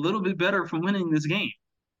a little bit better from winning this game.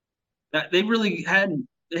 That they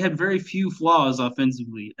had very few flaws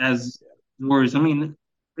offensively as the Warriors. I mean,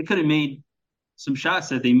 they could have made some shots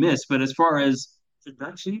that they missed, but as far as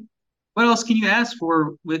production, what else can you ask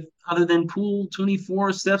for with other than Poole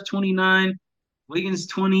 24, Steph 29, Wiggins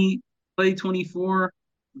 20, Clay 24,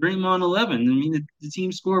 Draymond 11? I mean, the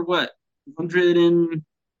team scored what? 100 and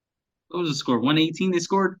what was the score? 118. They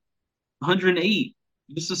scored 108,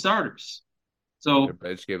 just the starters. Their So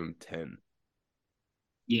bench gave him 10.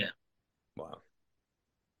 yeah, Wow.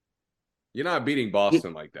 You're not beating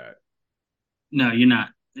Boston like that. no, you're not.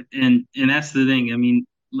 And that's the thing. I mean,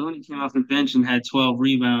 Looney came off the bench and had 12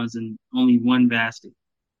 rebounds and only one basket,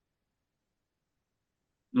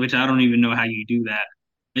 which I don't even know how you do that.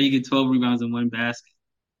 How you get 12 rebounds and one basket?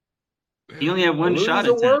 He only had one shot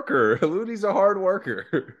Looney's a attempt. worker. Looney's a hard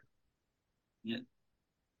worker. Yeah.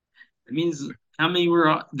 It means how many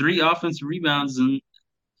were three offensive rebounds and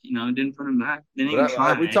didn't put him back. Didn't But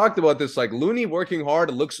even we try. talked about this. Like Looney working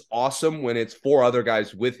hard looks awesome when it's four other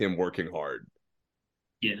guys with him working hard.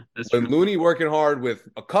 Yeah, that's When true. Looney working hard with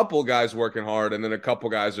a couple guys working hard and then a couple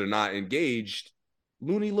guys are not engaged,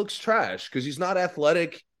 Looney looks trash because he's not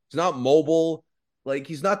athletic. He's not mobile. Like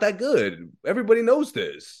he's not that good. Everybody knows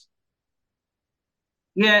this.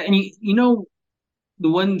 Yeah, and the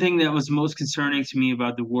one thing that was most concerning to me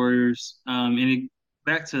about the Warriors,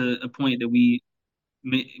 back to a point that we've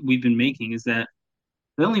been making, is that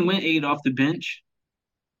they only went eight off the bench.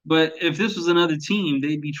 But if this was another team,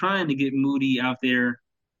 they'd be trying to get Moody out there.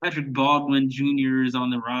 Patrick Baldwin Jr. is on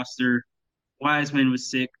the roster. Wiseman was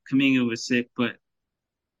sick. Kuminga was sick. But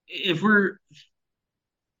if we're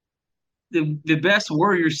the best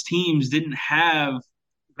Warriors teams didn't have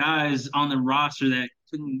guys on the roster that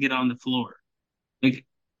couldn't get on the floor. Like,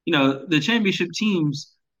 the championship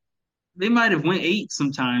teams, they might have went eight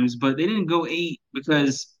sometimes, but they didn't go eight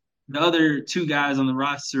because the other two guys on the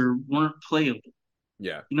roster weren't playable.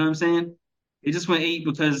 Yeah. You know what I'm saying? They just went eight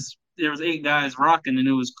because there was eight guys rocking and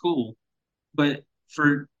it was cool. But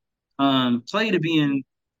for Clay to be in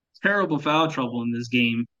terrible foul trouble in this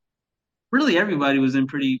game, really everybody was in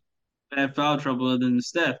pretty bad foul trouble other than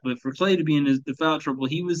Steph. But for Clay to be in the foul trouble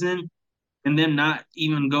he was in, and then not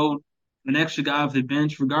even go an extra guy off the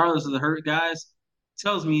bench, regardless of the hurt guys,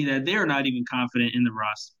 tells me that they're not even confident in the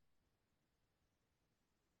roster.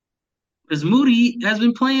 Because Moody has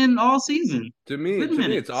been playing all season, good To me, it's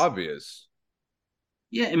minutes. obvious.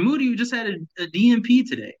 Yeah, and Moody just had a DNP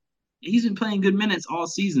today. He's been playing good minutes all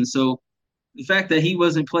season. So the fact that he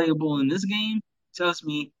wasn't playable in this game tells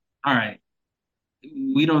me, all right,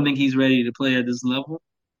 we don't think he's ready to play at this level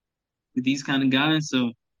with these kind of guys.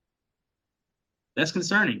 So that's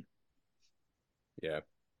concerning. Yeah.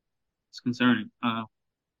 It's concerning. But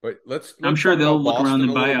I'm let's sure talk they'll about look around the Boston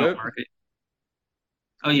a little buyout bit. market.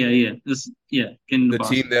 Oh yeah, yeah. Getting to The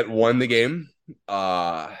team Boston. that won the game.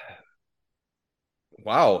 Uh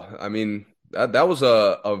wow. I mean, that was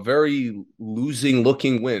a very losing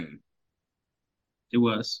looking win. It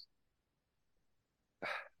was. It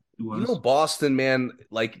You know, was. Boston, man,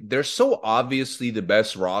 like they're so obviously the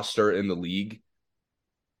best roster in the league.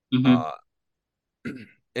 Mm-hmm. Uh,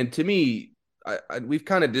 and to me, we've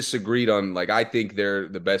kind of disagreed on like I think they're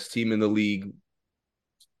the best team in the league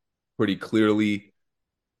pretty clearly.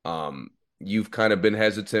 Um, you've kind of been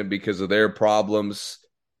hesitant because of their problems,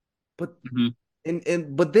 but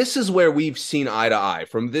Mm-hmm. but this is where we've seen eye to eye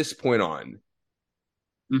from this point on.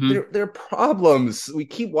 Mm-hmm. Their problems, we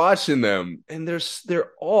keep watching them, and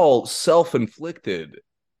they're all self-inflicted.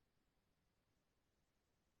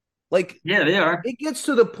 Like Yeah, they are. it gets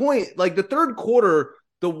to the point, like the third quarter,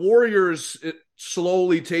 the Warriors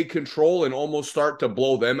slowly take control and almost start to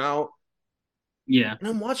blow them out. Yeah. And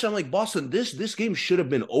I'm watching, I'm like, Boston, this game should have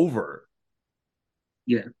been over.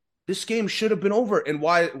 Yeah. This game should have been over. And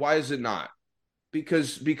why is it not?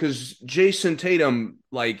 Because Jason Tatum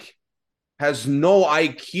like has no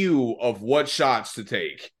IQ of what shots to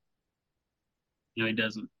take. No, he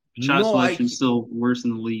doesn't. Shot No selection IQ. still worse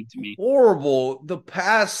in the league to me. Horrible. The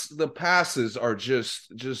passes are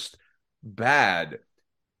just bad.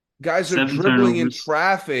 Guys are Seven dribbling in turnovers.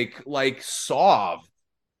 traffic like soft.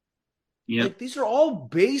 Yep. Like these are all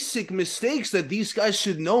basic mistakes that these guys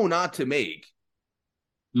should know not to make.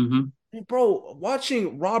 Mm-hmm. And bro,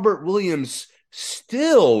 watching Robert Williams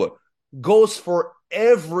still goes for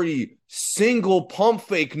every single pump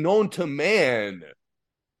fake known to man.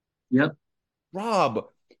 Yep. Rob,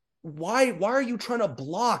 why are you trying to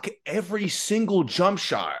block every single jump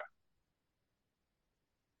shot?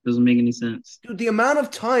 Doesn't make any sense. Dude, the amount of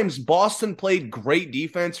times Boston played great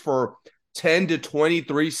defense for 10 to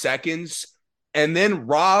 23 seconds and then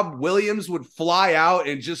Rob Williams would fly out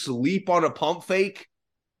and just leap on a pump fake,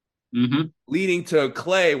 Mm-hmm. leading to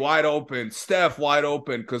Clay wide open, Steph wide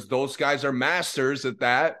open, because those guys are masters at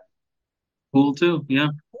that. Cool too. Yeah.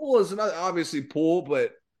 Poole is not obviously Poole,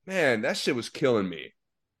 but man, that shit was killing me.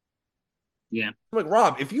 Yeah. I'm like,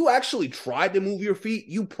 Rob, if you actually tried to move your feet,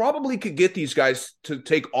 you probably could get these guys to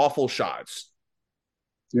take awful shots.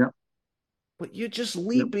 Yep. But you're just Yep.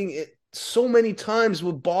 leaping it so many times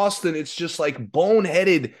with Boston. It's just like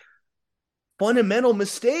boneheaded, fundamental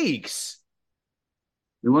mistakes.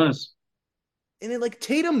 It was. And then like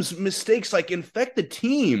Tatum's mistakes like infect the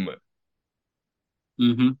team.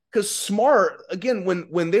 Mm-hmm. Because Smart, again,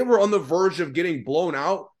 when they were on the verge of getting blown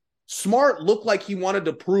out, Smart looked like he wanted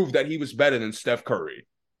to prove that he was better than Steph Curry.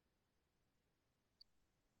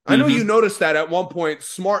 I know you Mm-hmm. noticed that at one point,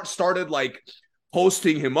 Smart started like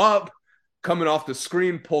posting him up, coming off the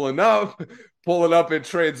screen, pulling up, pulling up in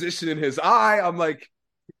transition in his eye. I'm like,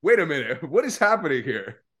 wait a minute, what is happening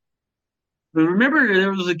here? But remember,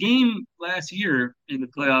 there was a game last year in the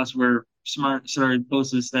playoffs where Smart started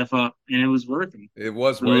posting stuff up, and it was working It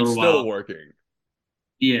was for a where it's little still while. working.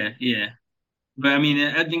 Yeah, yeah. But I mean,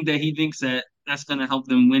 I think that he thinks that that's going to help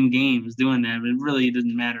them win games doing that. But it really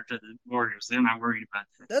doesn't matter to the Warriors. They're not worried about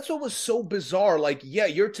that. That's what was so bizarre. Like, yeah,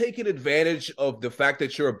 you're taking advantage of the fact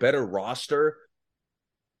that you're a better roster,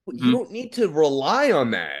 but you Hmm. don't need to rely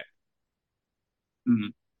on that. Hmm.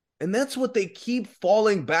 And that's what they keep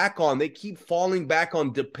falling back on. They keep falling back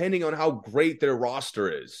on depending on how great their roster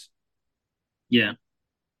is. Yeah,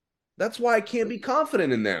 That's why I can't be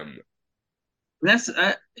confident in them. that's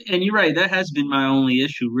and you're right. That has been my only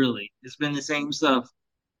issue. Really, it's been the same stuff.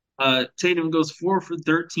 Tatum goes 4 for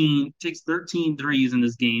 13, takes 13 threes in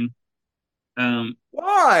this game. Um,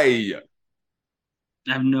 Why?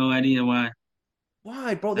 I have no idea why.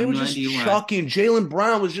 Why, bro? I They have were no just idea why. chucking. Jalen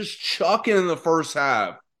Brown was just chucking in the first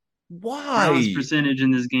half. Brown's Why? percentage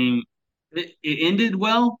in this game, it ended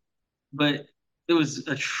well, but it was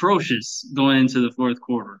atrocious going into the fourth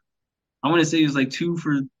quarter. I want to say it was like 2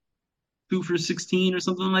 for 16 or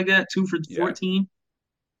something like that, two for Yeah. 14.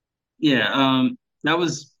 Yeah, that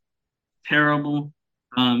was terrible.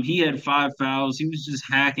 He had 5 fouls. He was just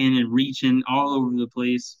hacking and reaching all over the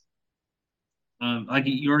place. Like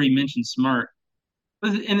you already mentioned, smart.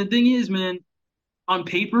 And the thing is, man, on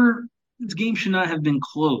paper, this game should not have been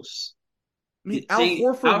close. I mean, Al They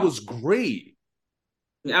Horford out was great.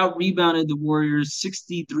 they out rebounded the Warriors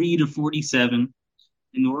 63 to 47.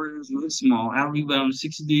 And the Warriors were small, out rebounded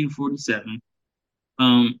 63 to 47.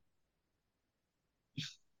 Um,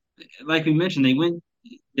 like we mentioned, they went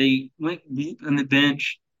deep on the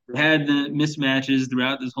bench. They had the mismatches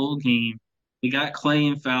throughout this whole game. They got Clay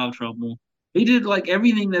in foul trouble. They did like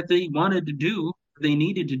everything that they wanted to do, they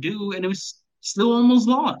needed to do, and it was still almost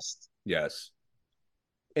lost. Yes.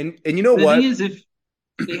 And you know The thing what? is,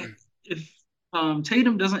 if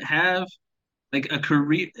Tatum doesn't have like a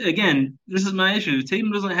career, again, this is my issue. If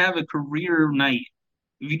Tatum doesn't have a career night,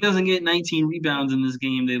 if he doesn't get 19 rebounds in this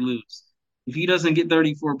game, they lose. If he doesn't get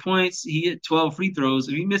 34 points, he hit 12 free throws.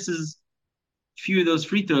 If he misses a few of those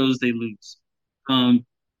free throws, they lose. Um,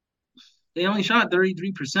 they only shot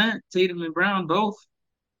 33%, Tatum and Brown both.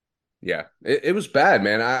 Yeah, it was bad,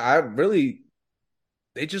 man. I really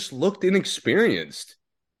they just looked inexperienced,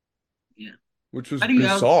 Yeah. which was How do you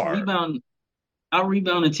bizarre. out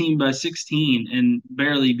rebound a team by 16 and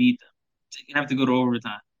barely beat them? You have to go to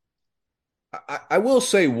overtime. I will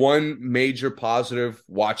say one major positive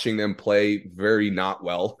watching them play very not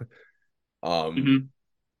well. Um, Hmm.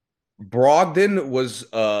 Brogdon was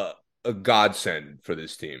a godsend for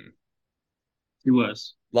this team. He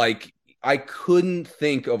was. Like I couldn't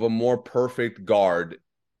think of a more perfect guard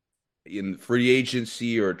in free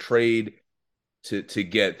agency or trade to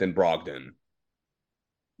get than Brogdon.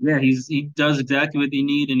 Yeah, he does exactly what they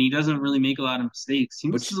need, and he doesn't really make a lot of mistakes. He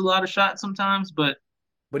misses Which a lot of shots sometimes, but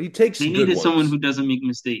but he takes they good needed someone ones. who doesn't make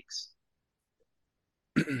mistakes.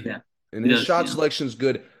 Yeah, And he his does. shot Yeah. selection is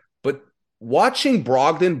good. But watching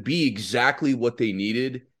Brogdon be exactly what they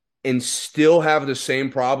needed and still have the same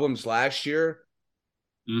problems last year,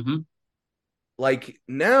 Hmm. like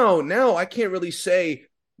now I can't really say,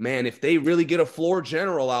 man, if they really get a floor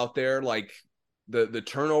general out there, like the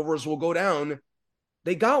turnovers will go down.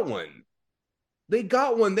 They got one. They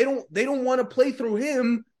got one. They don't want to play through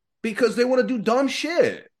him because they want to do dumb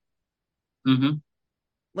shit. Hmm.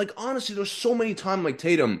 Like honestly, there's so many times like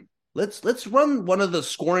Tatum. Let's run one of the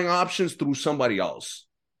scoring options through somebody else.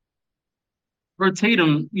 For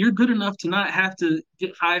Tatum, you're good enough to not have to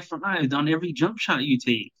get high fived on every jump shot you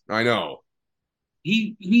take. I know.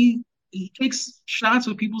 He takes shots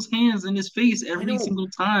with people's hands in his face I every know. single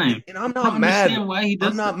time. And I'm I not don't mad. understand why he I'm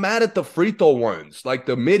does that. not mad at the free throw ones, like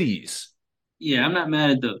the middies. Yeah, I'm not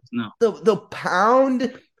mad at those. No, The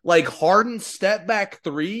pound, like hardened step back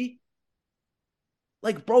three.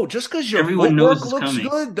 Like, bro, just because your everyone knows footwork it's looks coming.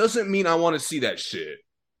 good doesn't mean I want to see that shit.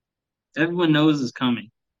 Everyone knows it's coming.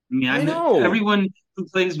 I mean, I know. everyone who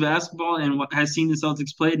plays basketball and has seen the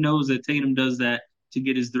Celtics play knows that Tatum does that to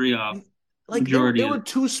get his three off Like there majority of were it.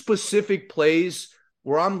 two specific plays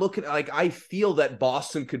where I'm looking like I feel that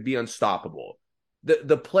Boston could be unstoppable.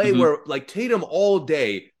 The play Hmm. where like Tatum all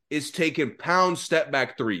day is taking pound step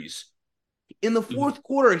back threes. In the Hmm. fourth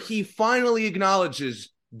quarter, he finally acknowledges,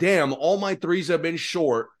 damn, all my threes have been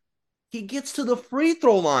short. He gets to the free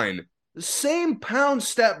throw line. The same pound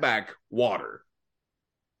step back water.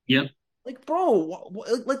 Yep. Like, bro,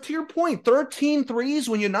 like to your point, 13 threes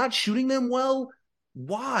when you're not shooting them well.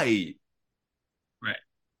 Why? Right.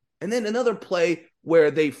 And then another play.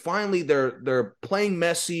 where they're playing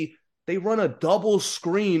messy. They run a double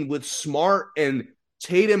screen with Smart and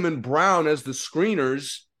Tatum and Brown as the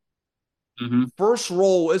screeners. Mm-hmm. First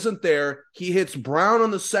roll isn't there. He hits Brown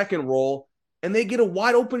on the second roll, and they get a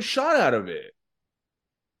wide open shot out of it.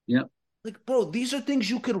 Yep. Like, bro, these are things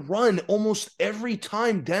you could run almost every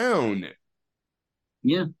time down.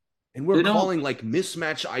 Yeah. And we're They don't. calling like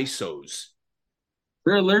mismatch ISOs.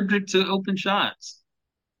 They're allergic to open shots.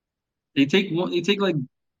 They take one. They take like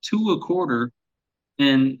two a quarter,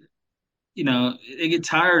 and they get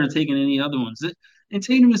tired of taking any other ones. And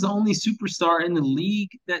Tatum is the only superstar in the league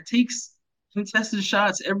that takes contested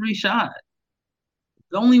shots every shot.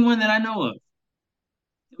 The only one that I know of.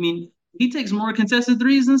 I mean, he takes more contested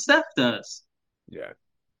threes than Steph does. Yeah.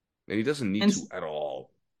 And he doesn't need And to at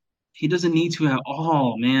all. he doesn't need to at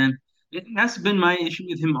all, man. That's been my issue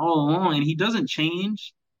with him all along, and he doesn't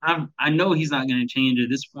change. I know he's not going to change at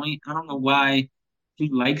this point. I don't know why he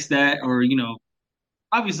likes that, or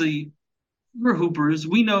obviously we're hoopers.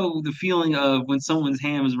 We know the feeling of when someone's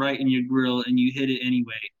ham is right in your grill and you hit it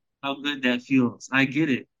anyway. How good that feels. I get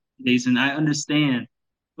it, Jason. I understand,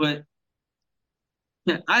 but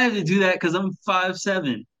yeah, I have to do that because I'm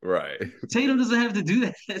 5'7". Right. Tatum doesn't have to do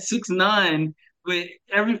that at 6'9"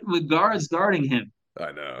 with guards guarding him.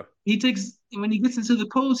 I know. He takes when he gets into the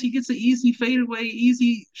post, he gets an easy fadeaway,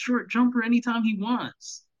 easy short jumper anytime he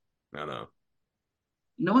wants. I know.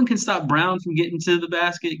 No one can stop Brown from getting to the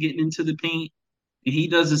basket, getting into the paint, and he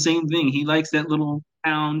does the same thing. He likes that little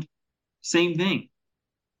pound, same thing.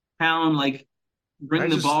 Pound like I bring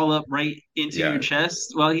the just ball up right into your yeah.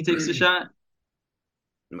 chest while he takes the shot.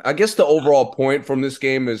 I guess the overall point from this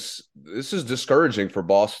game is this is discouraging for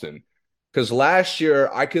Boston. Because last year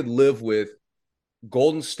I could live with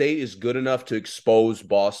Golden State is good enough to expose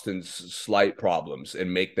Boston's slight problems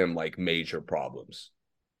and make them like major problems.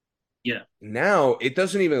 Yeah. Now it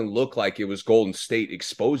doesn't even look like it was Golden State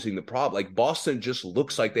exposing the problem. Like Boston just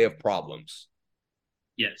looks like they have problems.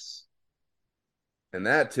 Yes. And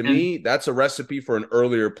that to And me, that's a recipe for an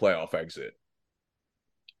earlier playoff exit.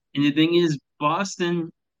 and the thing is,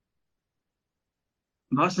 Boston's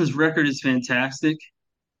record is fantastic,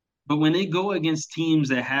 but when they go against teams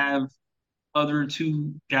that have other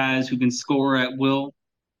two guys who can score at will,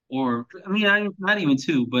 or I mean, not even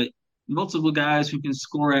two, but multiple guys who can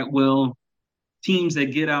score at will, teams that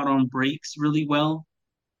get out on breaks really well,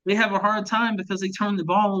 they have a hard time because they turn the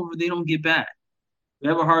ball over, they don't get back. They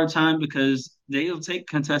have a hard time because they'll take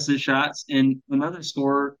contested shots, and another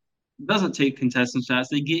scorer doesn't take contested shots.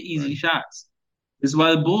 They get Right. easy shots. This is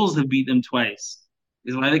why the Bulls have beat them twice.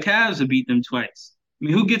 This is why the Cavs have beat them twice. I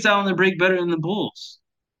mean, who gets out on the break better than the Bulls?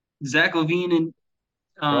 Zach LaVine and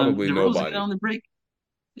Probably DeRozan get nobody. on the break.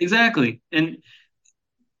 Exactly. And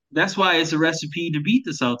that's why it's a recipe to beat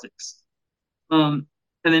the Celtics. And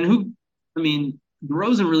then I mean,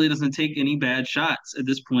 DeRozan really doesn't take any bad shots at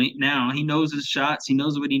this point now. He knows his shots. He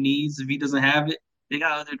knows what he needs. If he doesn't have it, they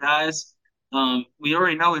got other guys. We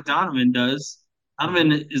already know what Donovan does.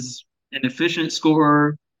 Donovan is an efficient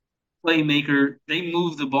scorer, playmaker. They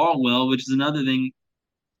move the ball well, which is another thing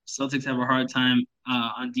Celtics have a hard time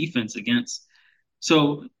on defense against.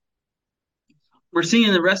 So we're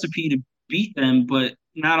seeing the recipe to beat them, but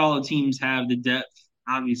not all the teams have the depth,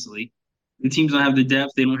 obviously. The teams don't have the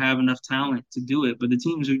depth, they don't have enough talent to do it. But the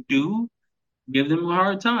teams who do give them a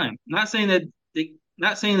hard time. Not saying that the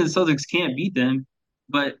Celtics can't beat them,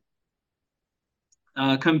 but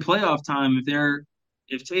come playoff time,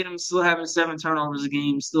 if Tatum's still having 7 turnovers a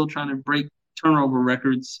game, still trying to break turnover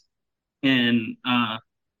records, and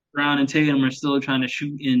Brown and Tatum are still trying to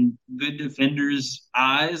shoot in good defenders'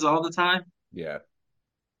 eyes all the time, Yeah.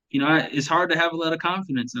 it's hard to have a lot of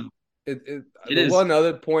confidence in them. It The is. one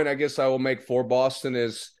other point I guess I will make for Boston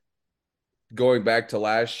is going back to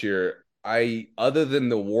last year. Other than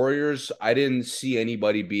the Warriors, I didn't see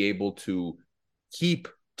anybody be able to keep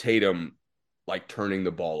Tatum like turning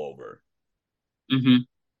the ball over. Mm-hmm.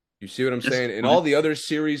 You see what I'm That's a saying? good In all point. the other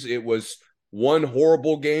series, it was one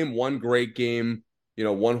horrible game, one great game,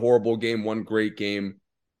 one horrible game, one great game.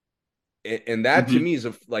 And that to Mm-hmm. me is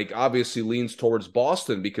like obviously leans towards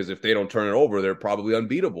Boston because if they don't turn it over, they're probably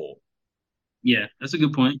unbeatable. Yeah, that's a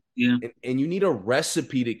good point. Yeah, And you need a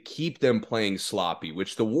recipe to keep them playing sloppy,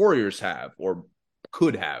 which the Warriors have or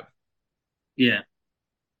could have. yeah,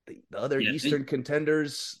 The other yeah. Eastern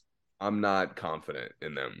contenders, I'm not confident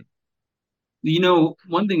in them.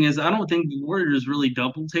 One thing is I don't think the Warriors really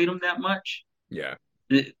double Tatum that much. Yeah.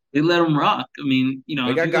 They let him rock. I mean, They if got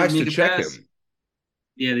you're gonna guys to make a check pass, him.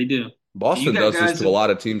 yeah, they do. You Boston got does this guys to a who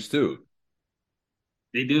lot of teams too.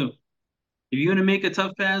 they do. If you're gonna make a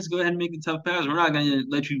tough pass, go ahead and make a tough pass. We're not gonna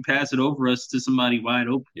let you pass it over us to somebody wide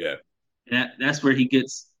open. Yeah. That's where he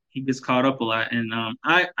gets caught up a lot. And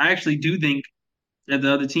I actually do think that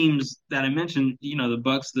the other teams that I mentioned, the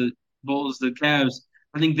Bucks, the Bulls, the Cavs,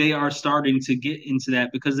 I think they are starting to get into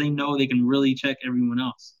that because they know they can really check everyone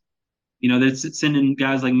else. They're sending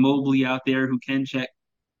guys like Mobley out there who can check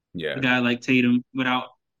a Yeah. guy like Tatum without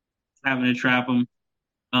having to trap him.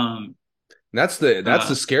 Um, That's the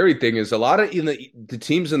uh, scary thing is a lot of in the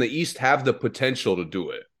teams in the East have the potential to do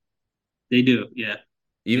it. they do, yeah,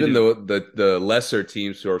 they Even do. though the lesser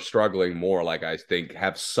teams who are struggling more, like I think,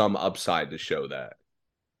 have some upside to show that.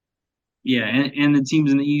 Yeah, and the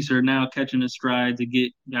teams in the East are now catching a stride to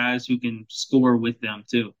get guys who can score with them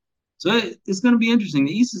too. So it's going to be interesting.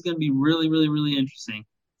 The East is going to be really, really, really interesting.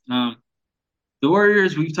 Um, the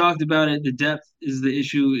Warriors, we've talked about it. The depth is the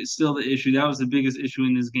issue. It's still the issue. That was the biggest issue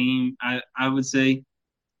in this game. I would say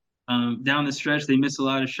down the stretch they missed a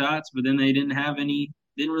lot of shots, but then they didn't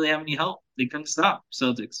really have any help. They couldn't stop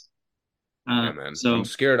Celtics. Yeah, man. I'm So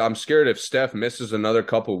scared. I'm scared if Steph misses another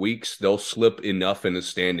couple weeks, they'll slip enough in the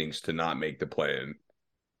standings to not make the play-in.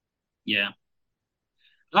 yeah,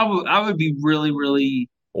 I would be really, really,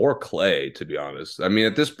 Or Clay, to be honest. I mean,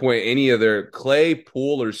 at this point, any of their Clay,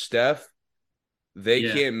 Poole, or Steph, they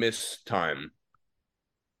yeah. can't miss time.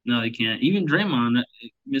 No, they can't. Even Draymond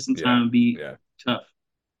missing Yeah, time would be yeah. tough.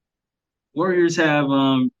 Warriors have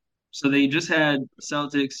so they just had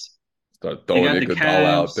Celtics. Start They throwing got the Iguodala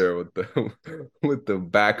out Cavs. there with the with the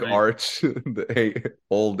back Right. arch, the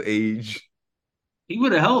old age. He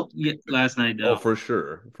would have helped last night Oh, though. for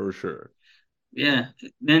sure, for sure. Yeah.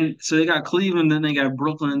 Then so they got Cleveland, then they got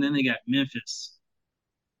Brooklyn, and then they got Memphis.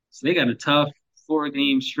 So they got a tough 4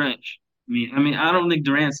 game stretch. I mean, I don't think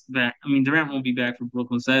Durant's back. I mean, Durant won't be back for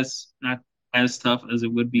Brooklyn, so that's not as tough as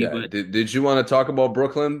it would be. Yeah. But Did you want to talk about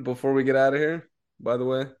Brooklyn before we get out of here? By the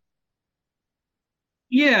way,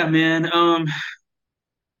 yeah, man.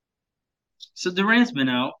 So Durant's been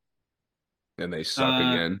out. and they suck Uh,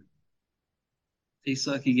 again. they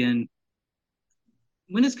suck again.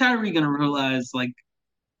 When is Kyrie gonna realize like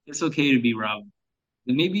it's okay to be Robin?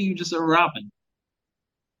 And maybe you just are Robin.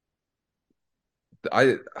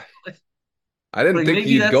 I I didn't Like think maybe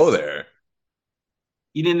you'd go that's there.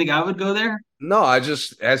 you didn't think I would go there? No, I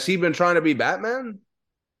just has he been trying to be Batman?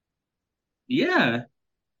 Yeah.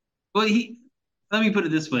 Well, he let me put it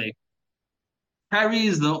this way. Kyrie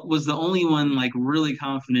was the only one like really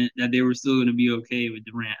confident that they were still going to be okay with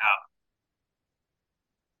Durant out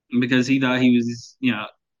because he thought he was,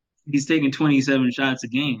 he's taking 27 shots a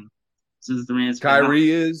game since Durant's been out.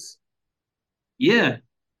 Kyrie is. Yeah.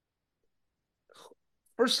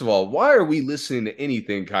 First of all, why are we listening to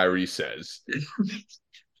anything Kyrie says?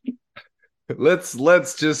 Let's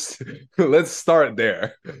just let's start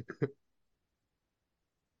there.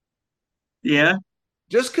 Yeah.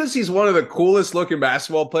 Just because he's one of the coolest looking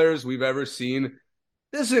basketball players we've ever seen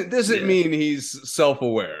doesn't Yeah. mean he's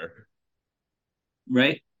self-aware.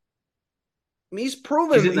 Right. He's He's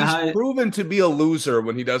proven in the he's high. proven to be a loser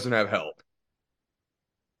when he doesn't have help.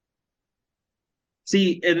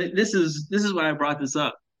 See, and this is why I brought this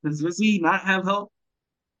up. Does he not have help?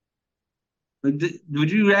 Like,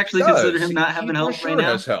 would you He actually consider does. him He not he having for help right sure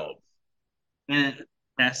now? has help. And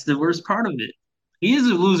that's the worst part of it. He is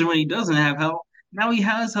a loser when he doesn't have help. Now he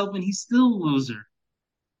has help and he's still a loser.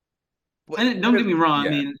 And don't get me wrong, I Yeah.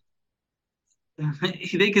 mean,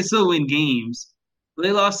 they could still win games.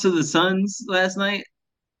 They lost to the Suns last night.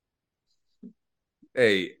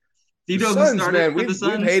 Hey, Do you the know who Suns, started man, for the we've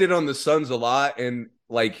Suns? hated on the Suns a lot, and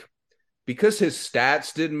like because his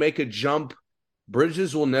stats didn't make a jump,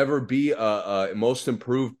 Bridges will never be a most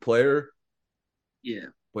improved player, Yeah.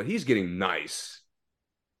 but he's getting nice.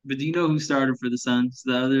 But do you know who started for the Suns?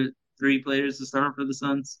 The other 3 players that started for the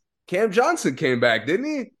Suns? Cam Johnson came back, didn't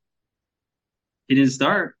he? He didn't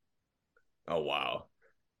start. Oh wow.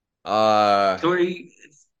 Uh Torrey,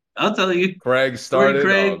 I'll tell you, Craig Torrey started. Oh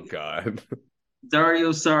Craig, God. Dario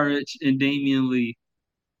Saric, and Damian Lee.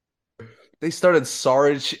 They started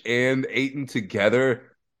Sarge and Aiton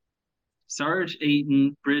together. Sarge,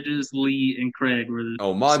 Aiton, Bridges, Lee, and Craig were the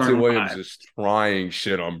Oh, Monty starting Williams five. is trying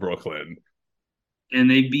shit on Brooklyn. And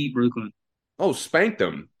they beat Brooklyn. Oh, spanked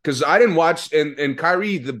them. Because I didn't watch and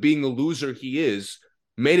Kyrie, being the loser he is,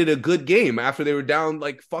 made it a good game after they were down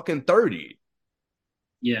like fucking 30.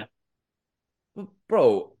 Yeah.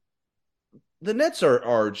 Bro, the Nets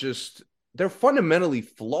are just they're fundamentally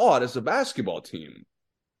flawed as a basketball team.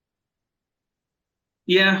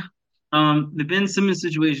 Yeah. The Ben Simmons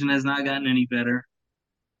situation has not gotten any better.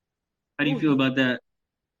 How do you Well, feel about that?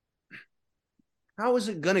 how is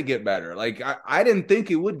it gonna get better? Like I didn't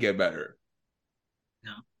think it would get better.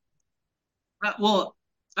 Well,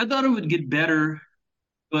 I thought it would get better,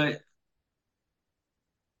 but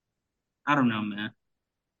I don't know, man.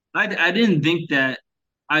 I didn't think that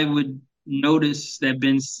I would notice that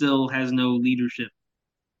Ben still has no leadership.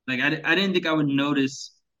 Like I didn't think I would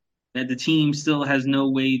notice that the team still has no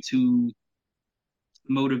way to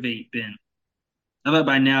motivate Ben. I thought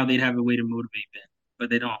by now they'd have a way to motivate Ben, but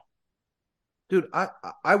they don't. Dude,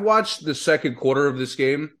 I watched the second quarter of this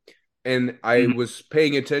game and I Mhm. was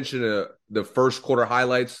paying attention to the first quarter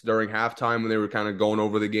highlights during halftime when they were kind of going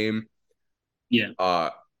over the game. Yeah,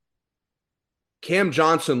 Uh Cam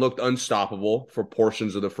Johnson looked unstoppable for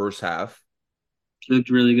portions of the first half. looked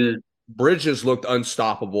really good. Bridges looked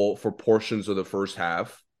unstoppable for portions of the first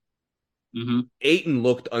half. Hmm. Ayton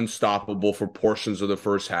looked unstoppable for portions of the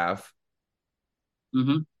first half.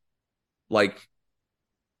 Hmm. Like,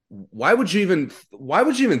 why would you even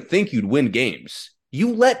think you'd win games?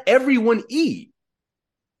 You let everyone eat.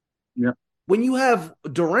 Yeah. When you have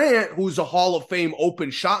Durant, who's a Hall of Fame open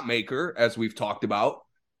shot maker, as we've talked about,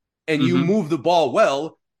 and you Hmm. move the ball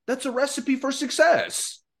well, that's a recipe for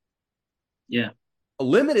success. Yeah. A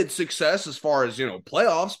limited success as far as,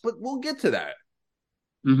 playoffs, but we'll get to that.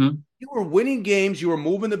 Hmm. You were winning games. You were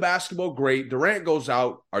moving the basketball great. Durant goes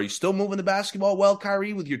out. Are you still moving the basketball well,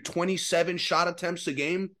 Kyrie, with your 27 shot attempts a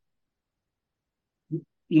game?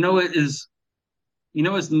 You know what is you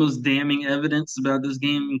know what's the most damning evidence about this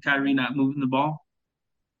game and Kyrie not moving the ball?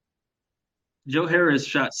 Joe Harris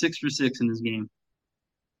shot 6 for 6 in this game.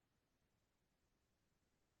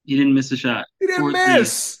 He didn't miss a shot. He didn't Four threes.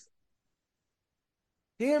 miss.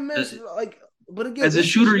 He didn't Uh, miss. Like, but again, As a this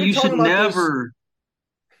is shooter, you're you should talking about this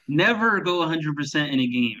never go 100% in a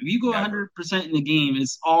game. If you go never. 100% in the game,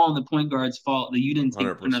 it's all on the point guard's fault that you didn't take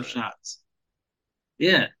enough 100%. shots.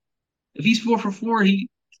 Yeah. If he's 4 for 4, he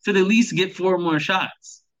should at least get four more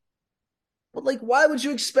shots. But like, why would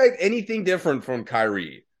you expect anything different from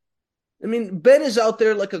Kyrie? I mean, Ben is out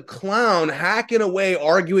there like a clown, hacking away,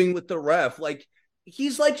 arguing with the ref. Like,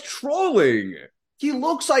 he's like trolling. He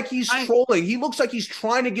looks like he's I trolling. He looks like he's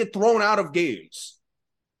trying to get thrown out of games.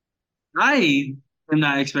 I am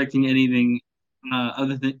not expecting anything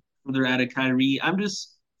other out of Kyrie. I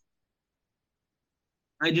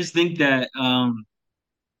just think that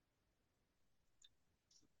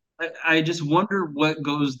I just wonder what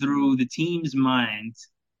goes through the team's mind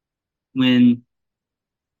when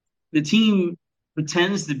the team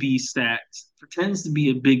pretends to be stacked, pretends to be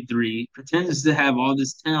a big three, pretends to have all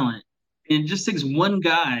this talent, and it just takes one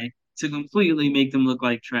guy to completely make them look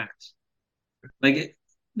like trash.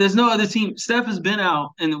 There's no other team. Steph has been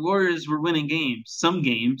out, and the Warriors were winning games, some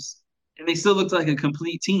games, and they still looked like a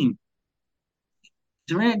complete team.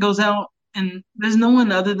 Durant goes out, and there's no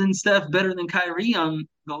one other than Steph better than Kyrie on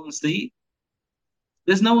Golden State.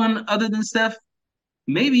 There's no one other than Steph,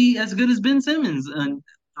 maybe as good as Ben Simmons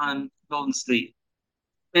on Golden State.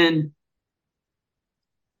 And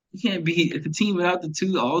you can't be if a team without the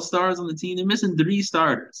two All Stars on the team. They're missing three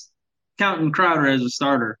starters, counting Crowder as a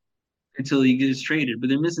starter until he gets traded. But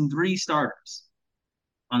they're missing three starters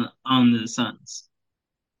on the Suns.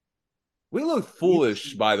 We look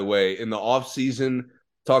foolish, by the way, in the offseason,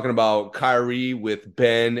 talking about Kyrie with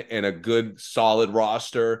Ben and a good, solid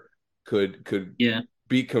roster could Yeah,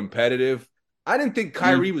 be competitive. I didn't think yeah,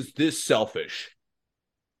 Kyrie was this selfish.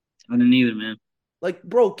 I didn't either, man. Like,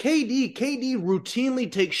 bro, KD routinely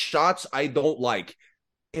takes shots I don't like.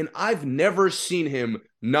 And I've never seen him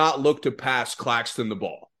not look to pass Claxton the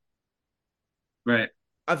ball. Right,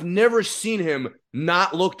 I've never seen him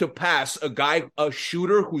not look to pass a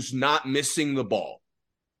shooter who's not missing the ball.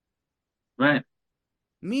 right.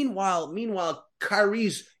 Meanwhile,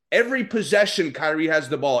 Kyrie's every possession Kyrie has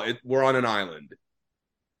the ball, we're on an island.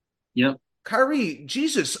 Yep, Kyrie,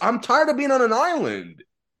 Jesus, I'm tired of being on an island.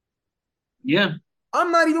 yeah. I'm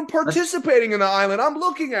not even That's participating in the island. I'm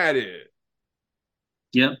looking at it.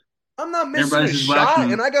 yep. I'm not missing Everybody's a just watching shot,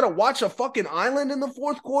 and him. I got to watch a fucking island in the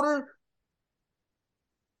fourth quarter.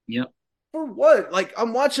 Yep. For what? Like,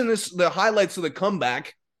 I'm watching the highlights of the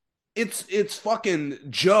comeback. It's fucking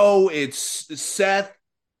Joe, it's Seth,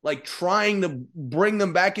 like trying to bring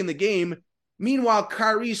them back in the game. Meanwhile,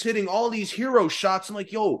 Kyrie's hitting all these hero shots. I'm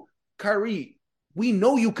like, yo, Kyrie, we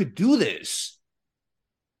know you could do this.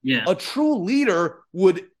 Yeah. A true leader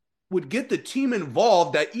would get the team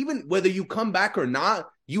involved that even whether you come back or not,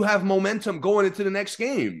 you have momentum going into the next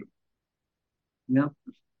game. Yep.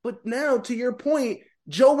 But now, to your point,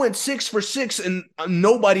 Joe went 6 for 6, and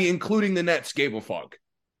nobody, including the Nets, gave a fuck.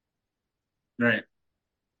 Right.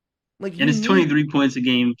 Like, And you it's need 23 points a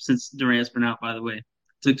game since Durant's been out, by the way.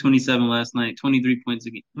 Took 27 last night, 23 points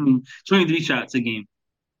a game. 23 shots a game.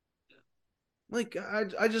 Like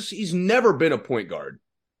I just he's never been a point guard.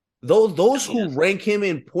 Though those Yeah, who rank him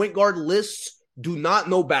in point guard lists do not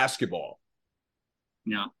know basketball.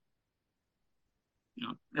 yeah,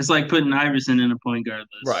 yeah. It's like putting Iverson in a point guard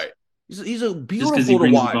list Right. He's a just because he beautiful to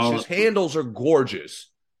brings the watch. ball His up. handles are gorgeous.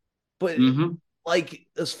 But Mm-hmm. like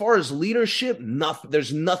as far as leadership, nothing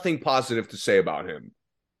there's nothing positive to say about him.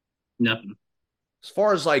 Nothing. As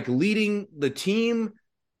far as like leading the team,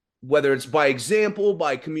 whether it's by example,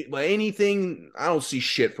 by anything, I don't see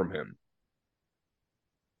shit from him.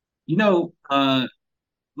 You know,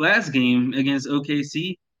 last game against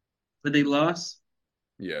OKC, but they lost.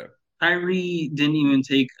 Yeah. Kyrie didn't even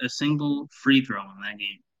take a single free throw in that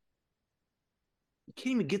game. You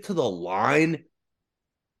can't even get to the line.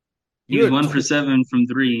 He You're was at 1 for 7 from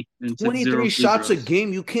three and took 23 zero free shots a throws.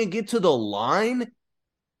 game. You can't get to the line.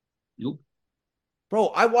 Nope. Bro,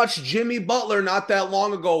 I watched Jimmy Butler not that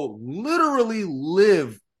long ago literally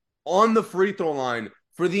live on the free throw line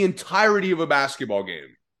for the entirety of a basketball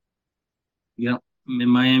game. Yep. And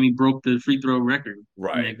Miami broke the free throw record in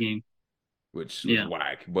Right. that game. Which was Yeah.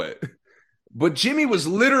 whack. But Jimmy was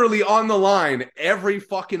literally on the line every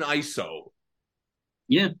fucking ISO.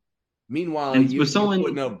 Yeah. Meanwhile, And with you're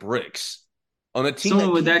putting up bricks on a team someone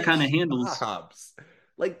that with can't that get kind of handles. stops.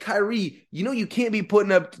 Like Kyrie, you can't be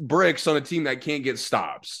putting up bricks on a team that can't get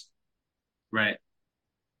stops. Right.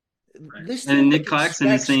 Right. This And team Nick like Claxton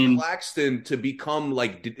is expects saying, Claxton to become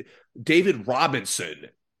like David Robinson.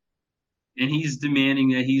 and he's demanding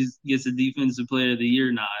that he gets a defensive player of the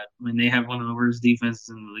year nod when they have one of the worst defenses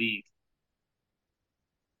in the league.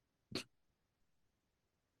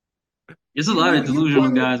 There's a lot of You delusional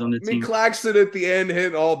put guys on the team. McClaxton at the end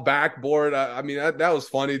hitting all backboard. I mean that was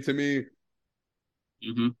funny to me.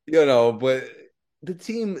 Mm-hmm. But the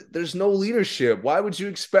team, there's no leadership. Why would you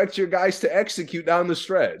expect your guys to execute down the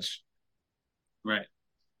stretch? Right.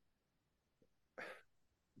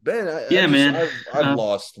 Ben, Yeah, man. I've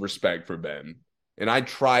lost respect for Ben, and I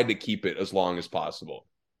tried to keep it as long as possible.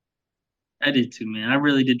 I did too, man. I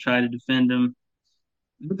really did try to defend him.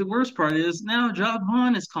 But the worst part is now Job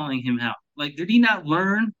Vaughn is calling him out. Like, did he not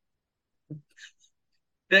learn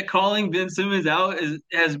that calling Ben Simmons out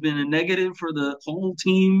has been a negative for the whole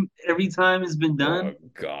team every time it's been Oh done? The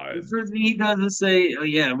God. first thing he does is say, "Oh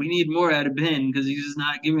yeah, we need more out of Ben because he's just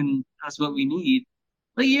not giving us what we need."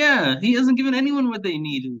 Like, yeah, he hasn't given anyone what they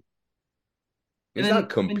needed. And He's not then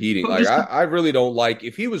competing. Like I really don't like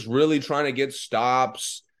if he was really trying to get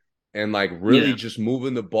stops and like really yeah, just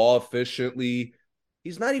moving the ball efficiently,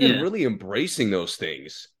 he's not even yeah, really embracing those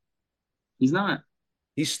things. he's not.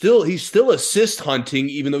 He's still assist hunting,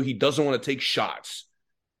 even though he doesn't want to take shots.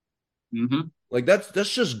 Hmm. Like that's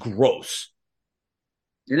just gross.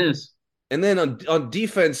 It is. And then on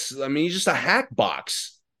defense, I mean, he's just a hack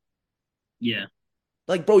box. Yeah,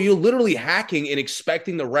 Like, bro, you're literally hacking and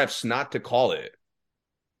expecting the refs not to call it.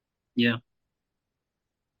 yeah,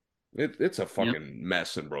 It's a yeah. fucking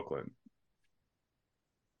mess in Brooklyn.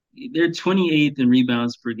 They're 28th in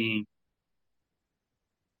rebounds per game.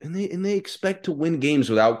 And they expect to win games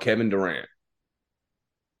without Kevin Durant.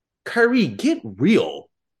 Kyrie, get real.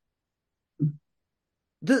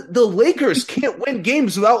 The Lakers can't win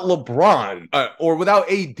games without LeBron or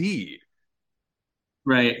without AD.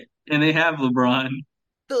 Right. And they have LeBron.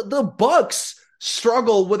 The Bucks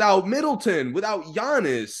struggle without Middleton, without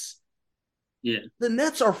Giannis. Yeah. The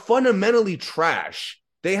Nets are fundamentally trash.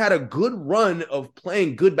 They had a good run of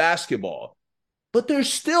playing good basketball, but they're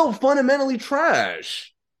still fundamentally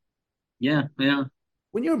trash. Yeah. Yeah.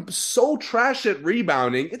 When you're so trash at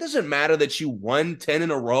rebounding, it doesn't matter that you won 10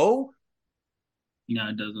 in a row. No,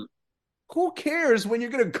 it doesn't. Who cares when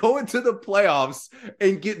you're going to go into the playoffs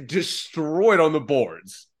and get destroyed on the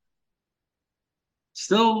boards?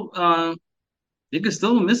 Still, they could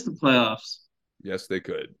still miss the playoffs Yes, they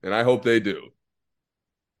could. And I hope they do.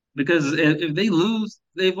 because if they lose,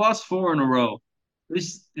 they've lost 4 in a row.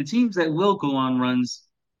 The teams that will go on runs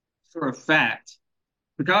for a fact.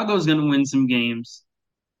 Chicago's going to win some games.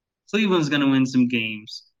 Cleveland's going to win some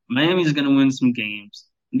games. Miami's going to win some games.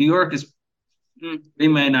 New York is, they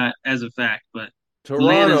may not as a fact, but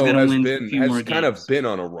Atlanta's Toronto going to win a few more has kind of games. been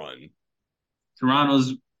on a run.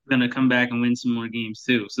 Toronto's going to come back and win some more games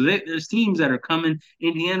too. So there's teams that are coming.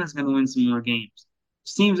 Indiana's going to win some more games.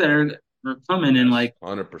 There's teams that are coming and Yes, like,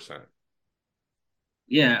 100%.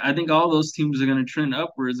 yeah, I think all those teams are going to trend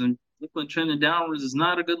upwards, and Brooklyn trending downwards is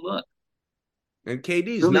not a good look. And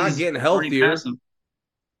KD's not Philly's getting already past healthier. them.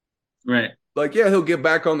 Right. Like, yeah, he'll get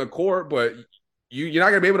back on the court, but you're not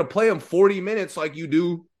going to be able to play him 40 minutes like you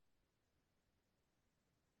do.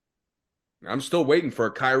 I'm still waiting for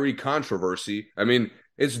a Kyrie controversy. I mean,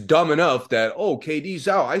 It's dumb enough that, oh, KD's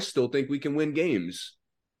out. I still think we can win games.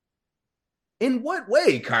 In what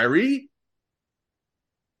way, Kyrie?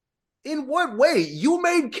 In what way? You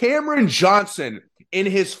made Cameron Johnson in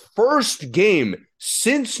his first game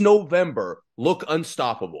since November look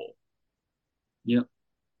unstoppable. Yep.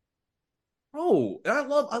 Oh, I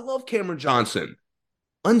love Cameron Johnson.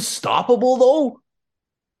 Unstoppable though?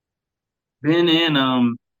 Ben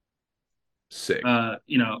and Sick.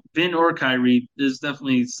 Ben or Kyrie, there's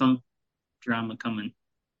definitely some drama coming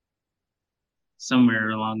somewhere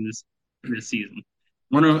along this season.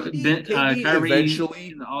 One And of KD Ben KD Kyrie in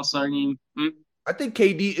eventually the All-Star game. I think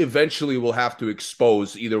KD eventually will have to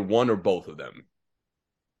expose either one or both of them.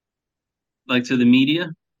 Like to the media.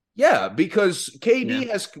 Yeah, because Yeah. KD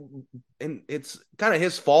has, and it's kind of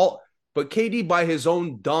his fault, but KD, by his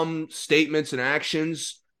own dumb statements and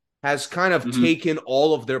actions, has kind of Hmm. taken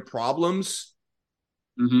all of their problems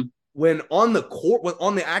Hmm. when on the court, when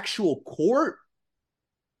on the actual court,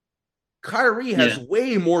 Kyrie has Yeah.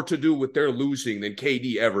 way more to do with their losing than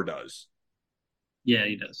KD ever does. Yeah,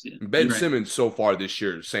 he does. Yeah. Ben You're right. Simmons so far this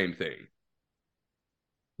year, same thing.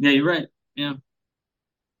 Yeah, you're right. Yeah.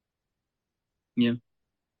 Yeah.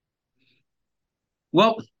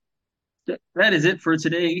 Well, that is it for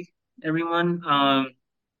today, everyone.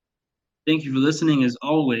 Thank you for listening as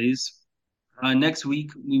always. Next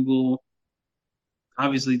week we will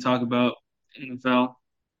obviously talk about NFL.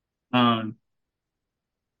 Um,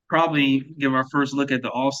 Probably give our first look at the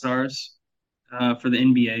All Stars for the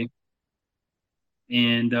NBA,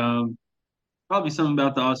 and probably something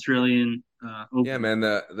about the Australian Yeah, Open. man,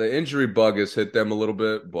 the injury bug has hit them a little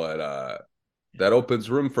bit, but that opens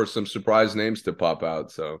room for some surprise names to pop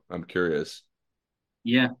out. So I'm curious.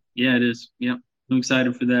 Yeah, yeah, it is. Yeah, I'm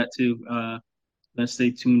excited for that too. Let's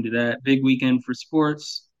stay tuned to that. Big weekend for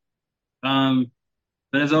sports. Um,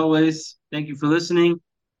 but as always, thank you for listening.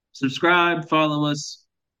 Subscribe, follow us,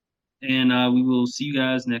 and we will see you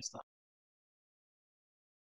guys next time.